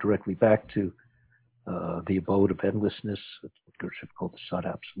would go directly back to the abode of endlessness, called the Sun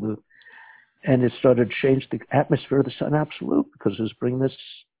Absolute. And it started to change the atmosphere of the Sun Absolute because it was bringing this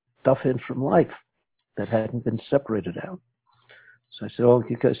stuff in from life that hadn't been separated out. So I said, oh,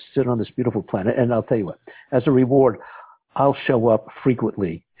 you guys sit on this beautiful planet. And I'll tell you what, as a reward, I'll show up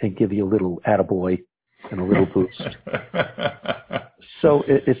frequently and give you a little attaboy and a little boost. So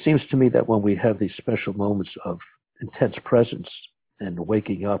it seems to me that when we have these special moments of intense presence and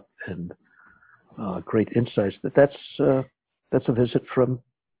waking up and great insights, that's a visit from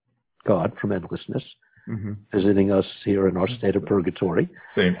God, from endlessness, visiting us here in our state of purgatory.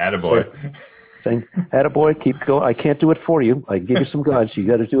 Saying attaboy. Saying, attaboy, keep going. I can't do it for you. I can give you some guidance. You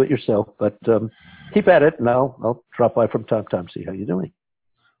got to do it yourself. But keep at it, and I'll drop by from time to time, see how you're doing.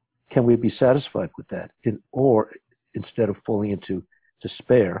 Can we be satisfied with that? Or instead of falling into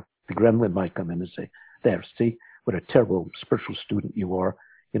despair, the gremlin might come in and say, there, see, what a terrible spiritual student you are.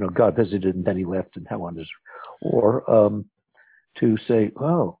 You know, God visited and then he left, and how on is. Or to say,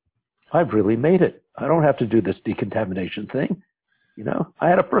 oh, I've really made it. I don't have to do this decontamination thing. You know, I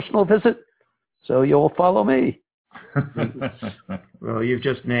had a personal visit, so you'll follow me. Well, you've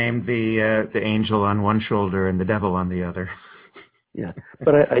just named the angel on one shoulder and the devil on the other. Yeah,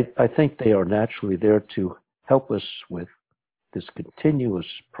 but I think they are naturally there to help us with this continuous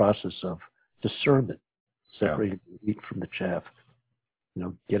process of discernment, separating the wheat from the chaff. You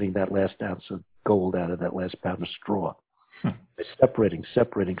know, getting that last ounce of gold out of that last pound of straw. Separating,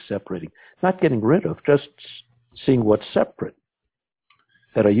 not getting rid of, just seeing what's separate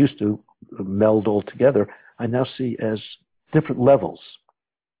that I used to meld all together, I now see as different levels.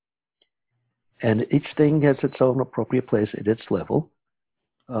 And each thing has its own appropriate place at its level.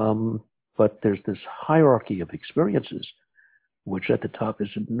 But there's this hierarchy of experiences, which at the top is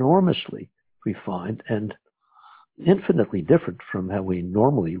enormously refined and infinitely different from how we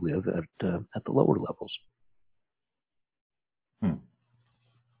normally live at the lower levels.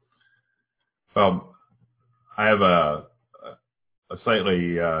 Well, I have a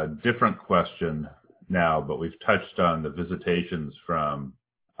slightly different question now, but we've touched on the visitations from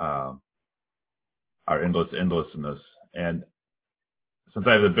our endlessness. And since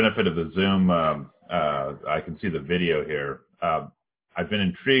I have the benefit of the Zoom, I can see the video here. I've been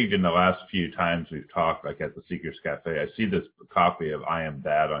intrigued in the last few times we've talked, like at the Seekers Cafe. I see this copy of I Am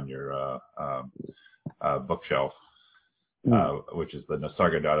That on your bookshelf. Which is the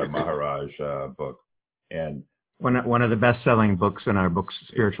Nisargadatta Maharaj book, and one of the best-selling books in our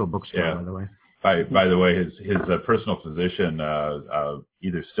spiritual bookstore, by the way. By the way, his personal physician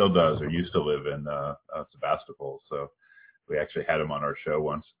either still does or used to live in Sebastopol, so we actually had him on our show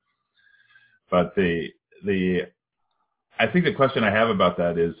once. But I think the question I have about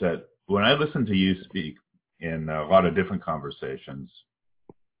that is that when I listen to you speak in a lot of different conversations,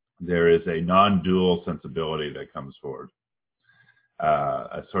 there is a non-dual sensibility that comes forward.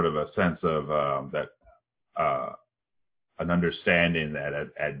 A sort of a sense of that an understanding that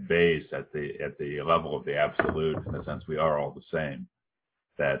at base, at the level of the absolute, in a sense, we are all the same.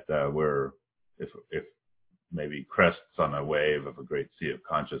 That we're if maybe crests on a wave of a great sea of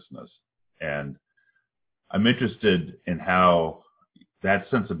consciousness. And I'm interested in how that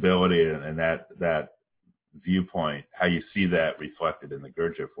sensibility and that viewpoint, how you see that reflected in the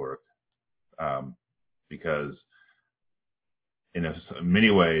Gurdjieff work, because in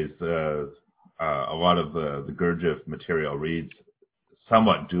many ways, a lot of the Gurdjieff material reads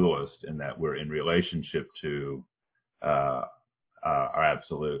somewhat dualist in that we're in relationship to our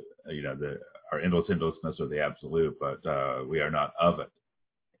absolute, our endlessness or the absolute, but we are not of it,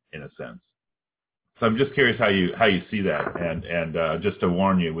 in a sense. So I'm just curious how you see that, and just to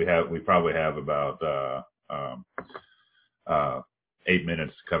warn you, we probably have about 8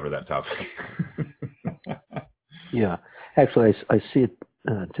 minutes to cover that topic. Yeah, actually, I see it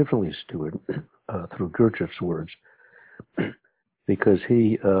differently, Stuart, through Gurdjieff's words, because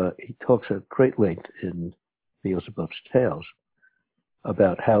he talks at great length in Beelzebub's Tales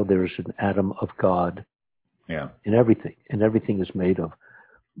about how there's an atom of God in everything, and everything is made of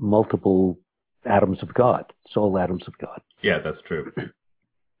multiple atoms of God, soul atoms of God. Yeah, that's true.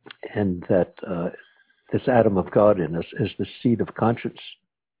 And that this atom of God in us is the seed of conscience.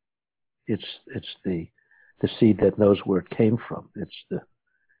 It's the seed that knows where it came from. It's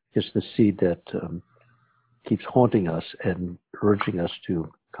the seed that keeps haunting us and urging us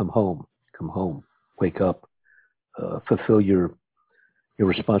to come home, wake up, fulfill your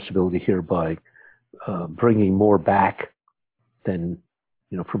responsibility here by bringing more back than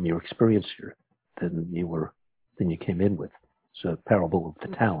from your experience here than you came in with. It's a parable of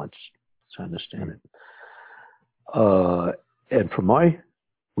the talents, so I understand it. And from my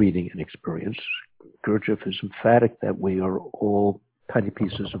reading and experience, Gurdjieff is emphatic that we are all tiny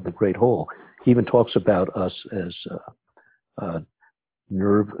pieces of the great whole. He even talks about us as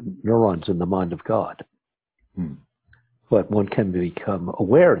neurons in the mind of God. But one can become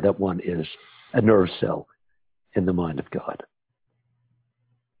aware that one is a nerve cell in the mind of God.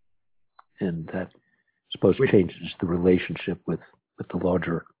 And that, I suppose, changes the relationship with the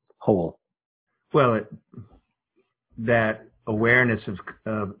larger whole. Well, that awareness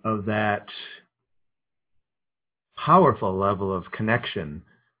of that powerful level of connection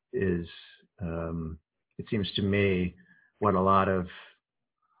is, it seems to me, what a lot of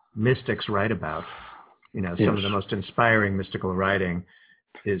mystics write about. Some of the most inspiring mystical writing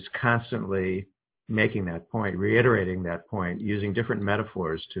is constantly making that point, reiterating that point, using different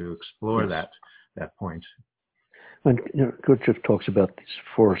metaphors to explore that point. When Gurdjieff talks about these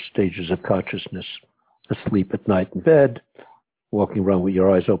 4 stages of consciousness: asleep at night in bed, walking around with your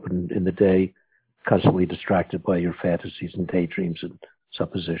eyes open in the day, constantly distracted by your fantasies and daydreams and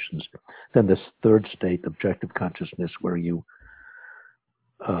suppositions. Then this 3rd state, objective consciousness, where you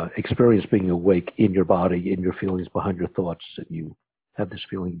experience being awake in your body, in your feelings, behind your thoughts, and you have this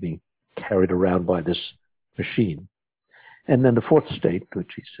feeling of being carried around by this machine. And then the 4th state,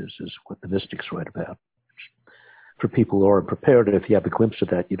 which he says is what the mystics write about. For people who aren't prepared, if you have a glimpse of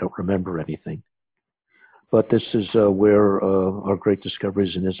that, you don't remember anything. But this is where our great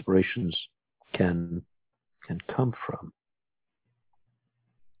discoveries and inspirations can come from.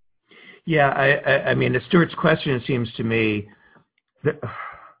 Yeah, I mean, Stuart's question, it seems to me,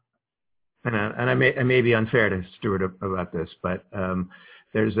 and I may be unfair to Stuart about this, but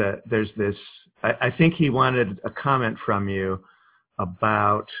there's this. I think he wanted a comment from you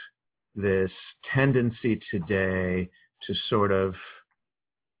about this tendency today to sort of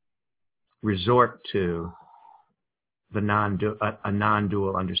resort to a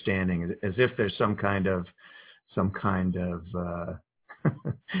non-dual understanding, as if there's some kind of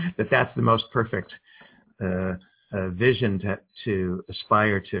that's the most perfect vision to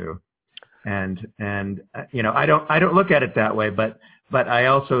aspire to, and I don't look at it that way, but I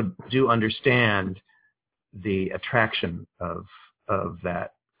also do understand the attraction of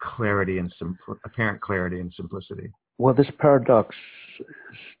that clarity and apparent clarity and simplicity. Well, this paradox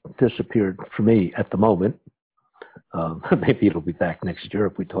disappeared for me at the moment. Maybe it'll be back next year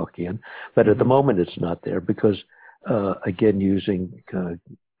if we talk again. But at the moment, it's not there because, again, using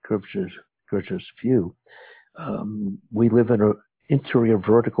Gurdjieff's view, we live in an interior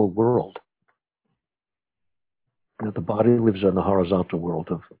vertical world. The body lives in the horizontal world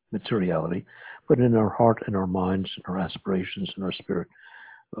of materiality, but in our heart and our minds and our aspirations and our spirit,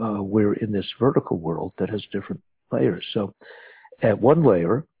 we're in this vertical world that has different layers. So at one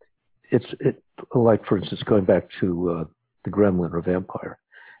layer, it's like, for instance, going back to the gremlin or vampire,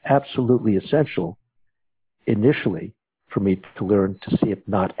 absolutely essential initially for me to learn to see it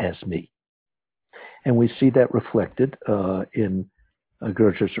not as me. And we see that reflected in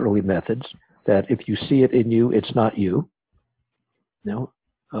Gurdjieff's early methods, that if you see it in you, it's not you.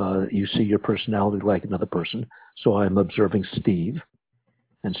 You see your personality like another person. So I'm observing Steve,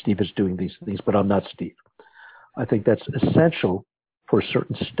 and Steve is doing these things, but I'm not Steve. I think that's essential for a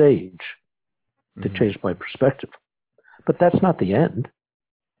certain stage to change my perspective. But that's not the end.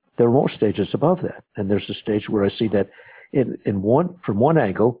 There are more stages above that. And there's a stage where I see that from one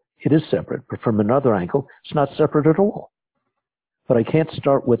angle, it is separate, but from another angle, it's not separate at all. But I can't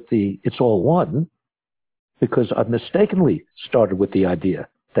start with it's all one, because I've mistakenly started with the idea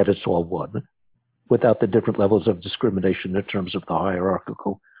that it's all one without the different levels of discrimination in terms of the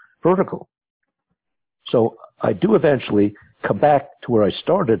hierarchical vertical. So I do eventually come back to where I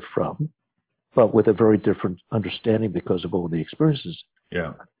started from, but with a very different understanding because of all the experiences.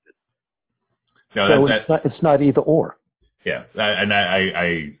 Yeah. No, so it's not either or. Yeah, and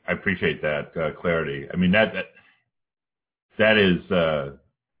I appreciate that clarity. I mean, that is the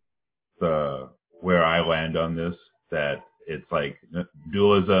where I land on this, that it's like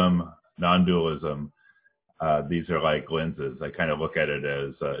dualism, non-dualism. These are like lenses. I kind of look at it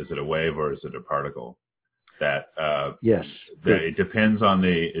as, is it a wave or is it a particle? That yes, that it depends on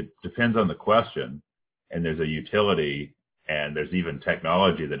the question, and there's a utility, and there's even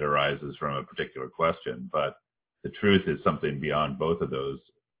technology that arises from a particular question. But the truth is something beyond both of those.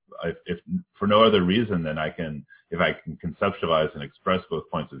 If for no other reason than if I can conceptualize and express both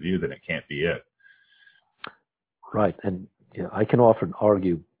points of view, then it can't be it. Right, and I can often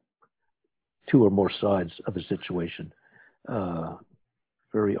argue two or more sides of a situation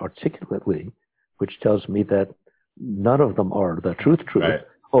very articulately, which tells me that none of them are the truth, right,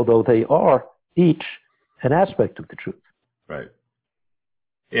 although they are each an aspect of the truth. Right.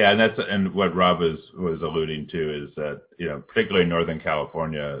 Yeah, and what Rob was alluding to is that, particularly in Northern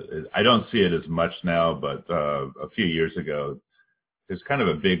California, I don't see it as much now, but a few years ago, there's kind of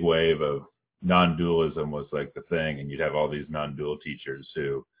a big wave of non-dualism was like the thing, and you'd have all these non-dual teachers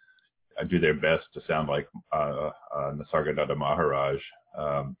who do their best to sound like Nisargadatta Maharaj,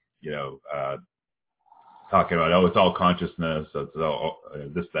 talking about, it's all consciousness, it's all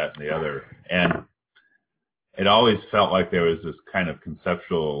this, that, and the other. And it always felt like there was this kind of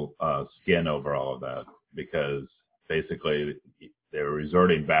conceptual skin over all of that, because basically they were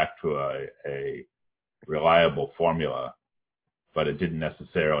resorting back to a reliable formula, but it didn't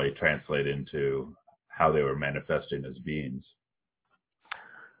necessarily translate into how they were manifesting as beings.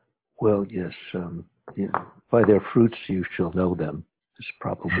 Well, yes. By their fruits you shall know them is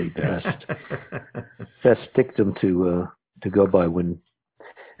probably best dictum to go by when.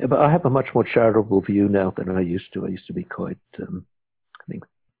 But I have a much more charitable view now than I used to. I used to be quite,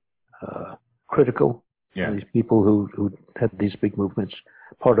 critical. Yeah. These people who had these big movements.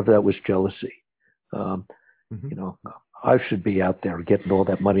 Part of that was jealousy. I should be out there getting all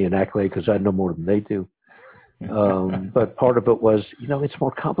that money and accolade because I know more than they do. But part of it was, it's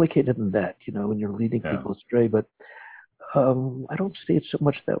more complicated than that, when you're leading people astray. But I don't see it so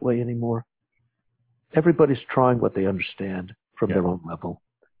much that way anymore. Everybody's trying what they understand from their own level.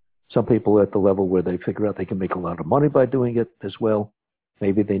 Some people are at the level where they figure out they can make a lot of money by doing it as well.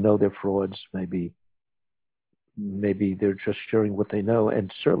 Maybe they know they're frauds. Maybe they're just sharing what they know. And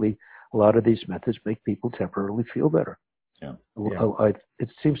certainly a lot of these methods make people temporarily feel better. Yeah. It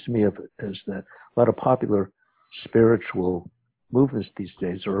seems to me as that a lot of popular spiritual movements these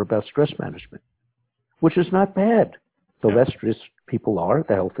days are about stress management, which is not bad. The less stressed people are,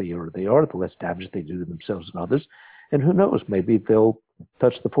 the healthier they are, the less damage they do to themselves and others. And who knows, maybe they'll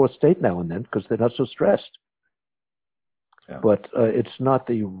touch the fourth state now and then because they're not so stressed. Yeah. But it's not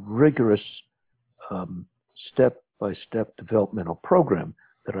the rigorous step-by-step developmental program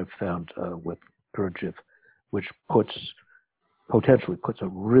that I've found with Gurdjieff, which potentially puts a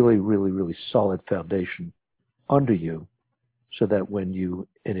really, really, really solid foundation under you so that when you,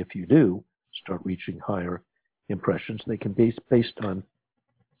 and if you do, start reaching higher impressions, they can be based on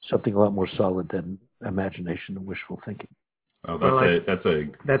something a lot more solid than imagination and wishful thinking. Oh,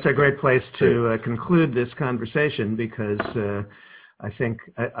 that's a great place to conclude this conversation, because I think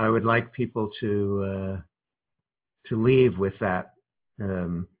I would like people to leave with that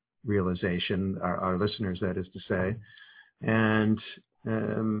realization, our listeners, that is to say. And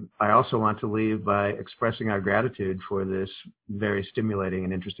I also want to leave by expressing our gratitude for this very stimulating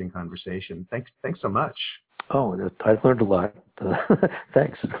and interesting conversation. Thanks so much. Oh, I learned a lot.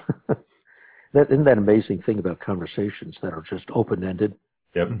 Thanks. Isn't that amazing thing about conversations that are just open-ended?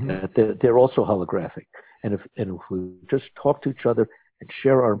 Yep. They're also holographic. And if we just talk to each other and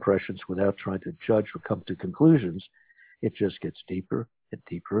share our impressions without trying to judge or come to conclusions, it just gets deeper and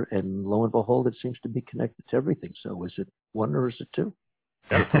deeper. And lo and behold, it seems to be connected to everything. So is it one or is it two?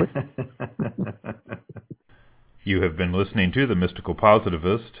 You have been listening to The Mystical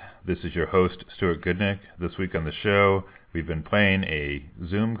Positivist. This is your host, Stuart Goodnick. This week on the show, we've been playing a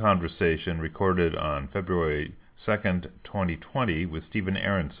Zoom conversation recorded on February 2nd, 2020 with Stephen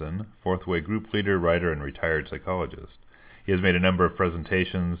Aronson, Fourth Way group leader, writer, and retired psychologist. He has made a number of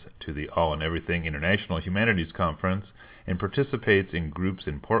presentations to the All and Everything International Humanities Conference and participates in groups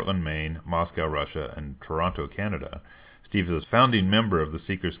in Portland, Maine, Moscow, Russia, and Toronto, Canada. Steve is a founding member of the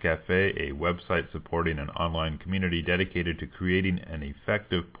Seekers Cafe, a website supporting an online community dedicated to creating an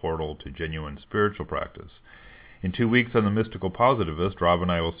effective portal to genuine spiritual practice. In 2 weeks on The Mystical Positivist, Rob and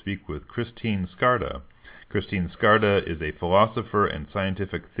I will speak with Christine Skarda. Christine Skarda is a philosopher and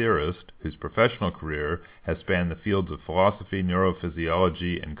scientific theorist whose professional career has spanned the fields of philosophy,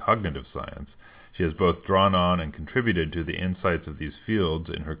 neurophysiology, and cognitive science. She has both drawn on and contributed to the insights of these fields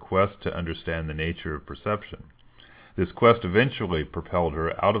in her quest to understand the nature of perception. This quest eventually propelled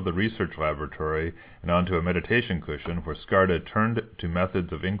her out of the research laboratory and onto a meditation cushion, where Skarda turned to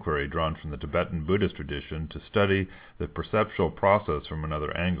methods of inquiry drawn from the Tibetan Buddhist tradition to study the perceptual process from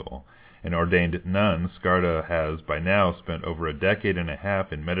another angle. An ordained nun, Skarda has by now spent over a decade and a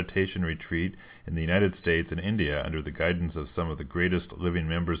half in meditation retreat in the United States and India under the guidance of some of the greatest living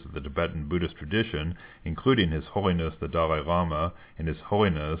members of the Tibetan Buddhist tradition, including His Holiness the Dalai Lama and His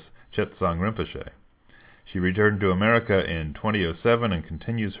Holiness Chetsang Rinpoche. She returned to America in 2007 and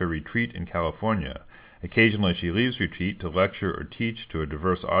continues her retreat in California. Occasionally she leaves retreat to lecture or teach to a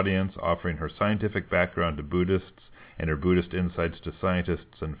diverse audience, offering her scientific background to Buddhists and her Buddhist insights to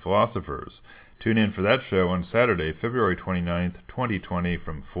scientists and philosophers. Tune in for that show on Saturday, February 29th, 2020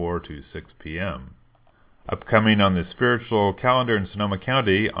 from 4 to 6 p.m. Upcoming on the spiritual calendar in Sonoma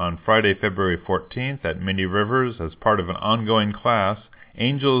County on Friday, February 14th at Minnie Rivers as part of an ongoing class,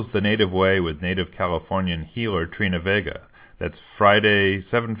 Angels the Native Way with Native Californian healer Trina Vega. That's Friday,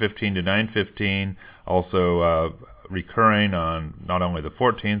 7:15 to 9:15, also recurring on not only the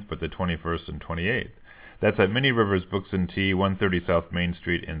 14th, but the 21st and 28th. That's at Minnie Rivers Books and Tea, 130 South Main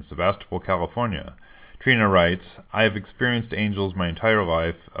Street in Sebastopol, California. Trina writes, I have experienced angels my entire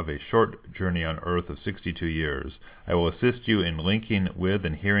life of a short journey on earth of 62 years. I will assist you in linking with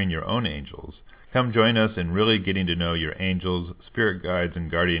and hearing your own angels. Come join us in really getting to know your angels, spirit guides, and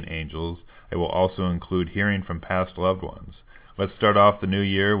guardian angels. I will also include hearing from past loved ones. Let's start off the new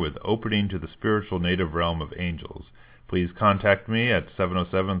year with opening to the spiritual native realm of angels. Please contact me at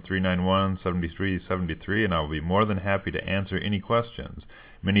 707-391-7373, and I will be more than happy to answer any questions.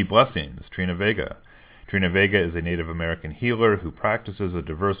 Many blessings, Trina Vega. Trina Vega is a Native American healer who practices a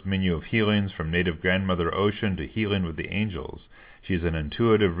diverse menu of healings from Native Grandmother Ocean to healing with the angels. She is an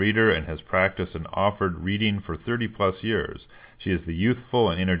intuitive reader and has practiced and offered reading for 30-plus years. She is the youthful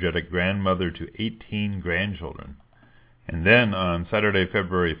and energetic grandmother to 18 grandchildren. And then on Saturday,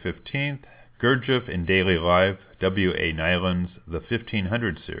 February 15th, Gurdjieff in Daily Life, W.A. Nyland's The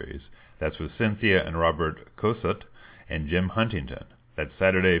 1500 Series. That's with Cynthia and Robert Cosett and Jim Huntington. That's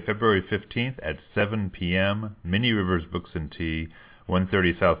Saturday, February 15th at 7 p.m., Minnie Rivers Books and Tea,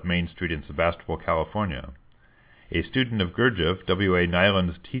 130 South Main Street in Sebastopol, California. A student of Gurdjieff, W.A.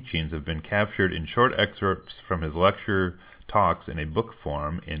 Nyland's teachings have been captured in short excerpts from his lecture talks in a book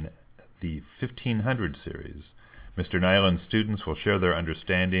form in the 1500 series. Mr. Nyland's students will share their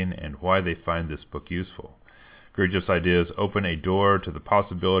understanding and why they find this book useful. Gurdjieff's ideas open a door to the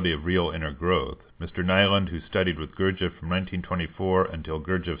possibility of real inner growth. Mr. Nyland, who studied with Gurdjieff from 1924 until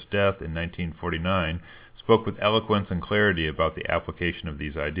Gurdjieff's death in 1949, spoke with eloquence and clarity about the application of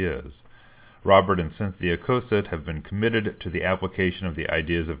these ideas. Robert and Cynthia Cosett have been committed to the application of the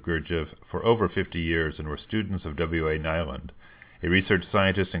ideas of Gurdjieff for over 50 years and were students of W.A. Nyland. A research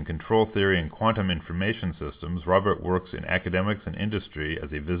scientist in control theory and quantum information systems, Robert works in academics and industry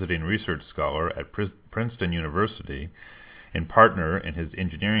as a visiting research scholar at Princeton University and partner in his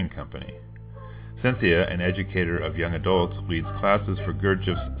engineering company. Cynthia, an educator of young adults, leads classes for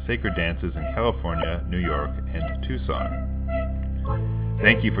Gurdjieff's sacred dances in California, New York, and Tucson.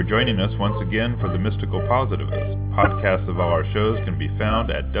 Thank you for joining us once again for The Mystical Positivist. Podcasts of all our shows can be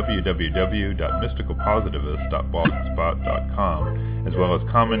found at www.mysticalpositivist.blogspot.com, as well as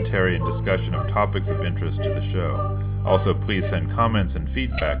commentary and discussion of topics of interest to the show. Also, please send comments and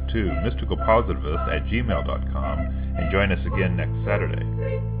feedback to mysticalpositivist@gmail.com, and join us again next Saturday.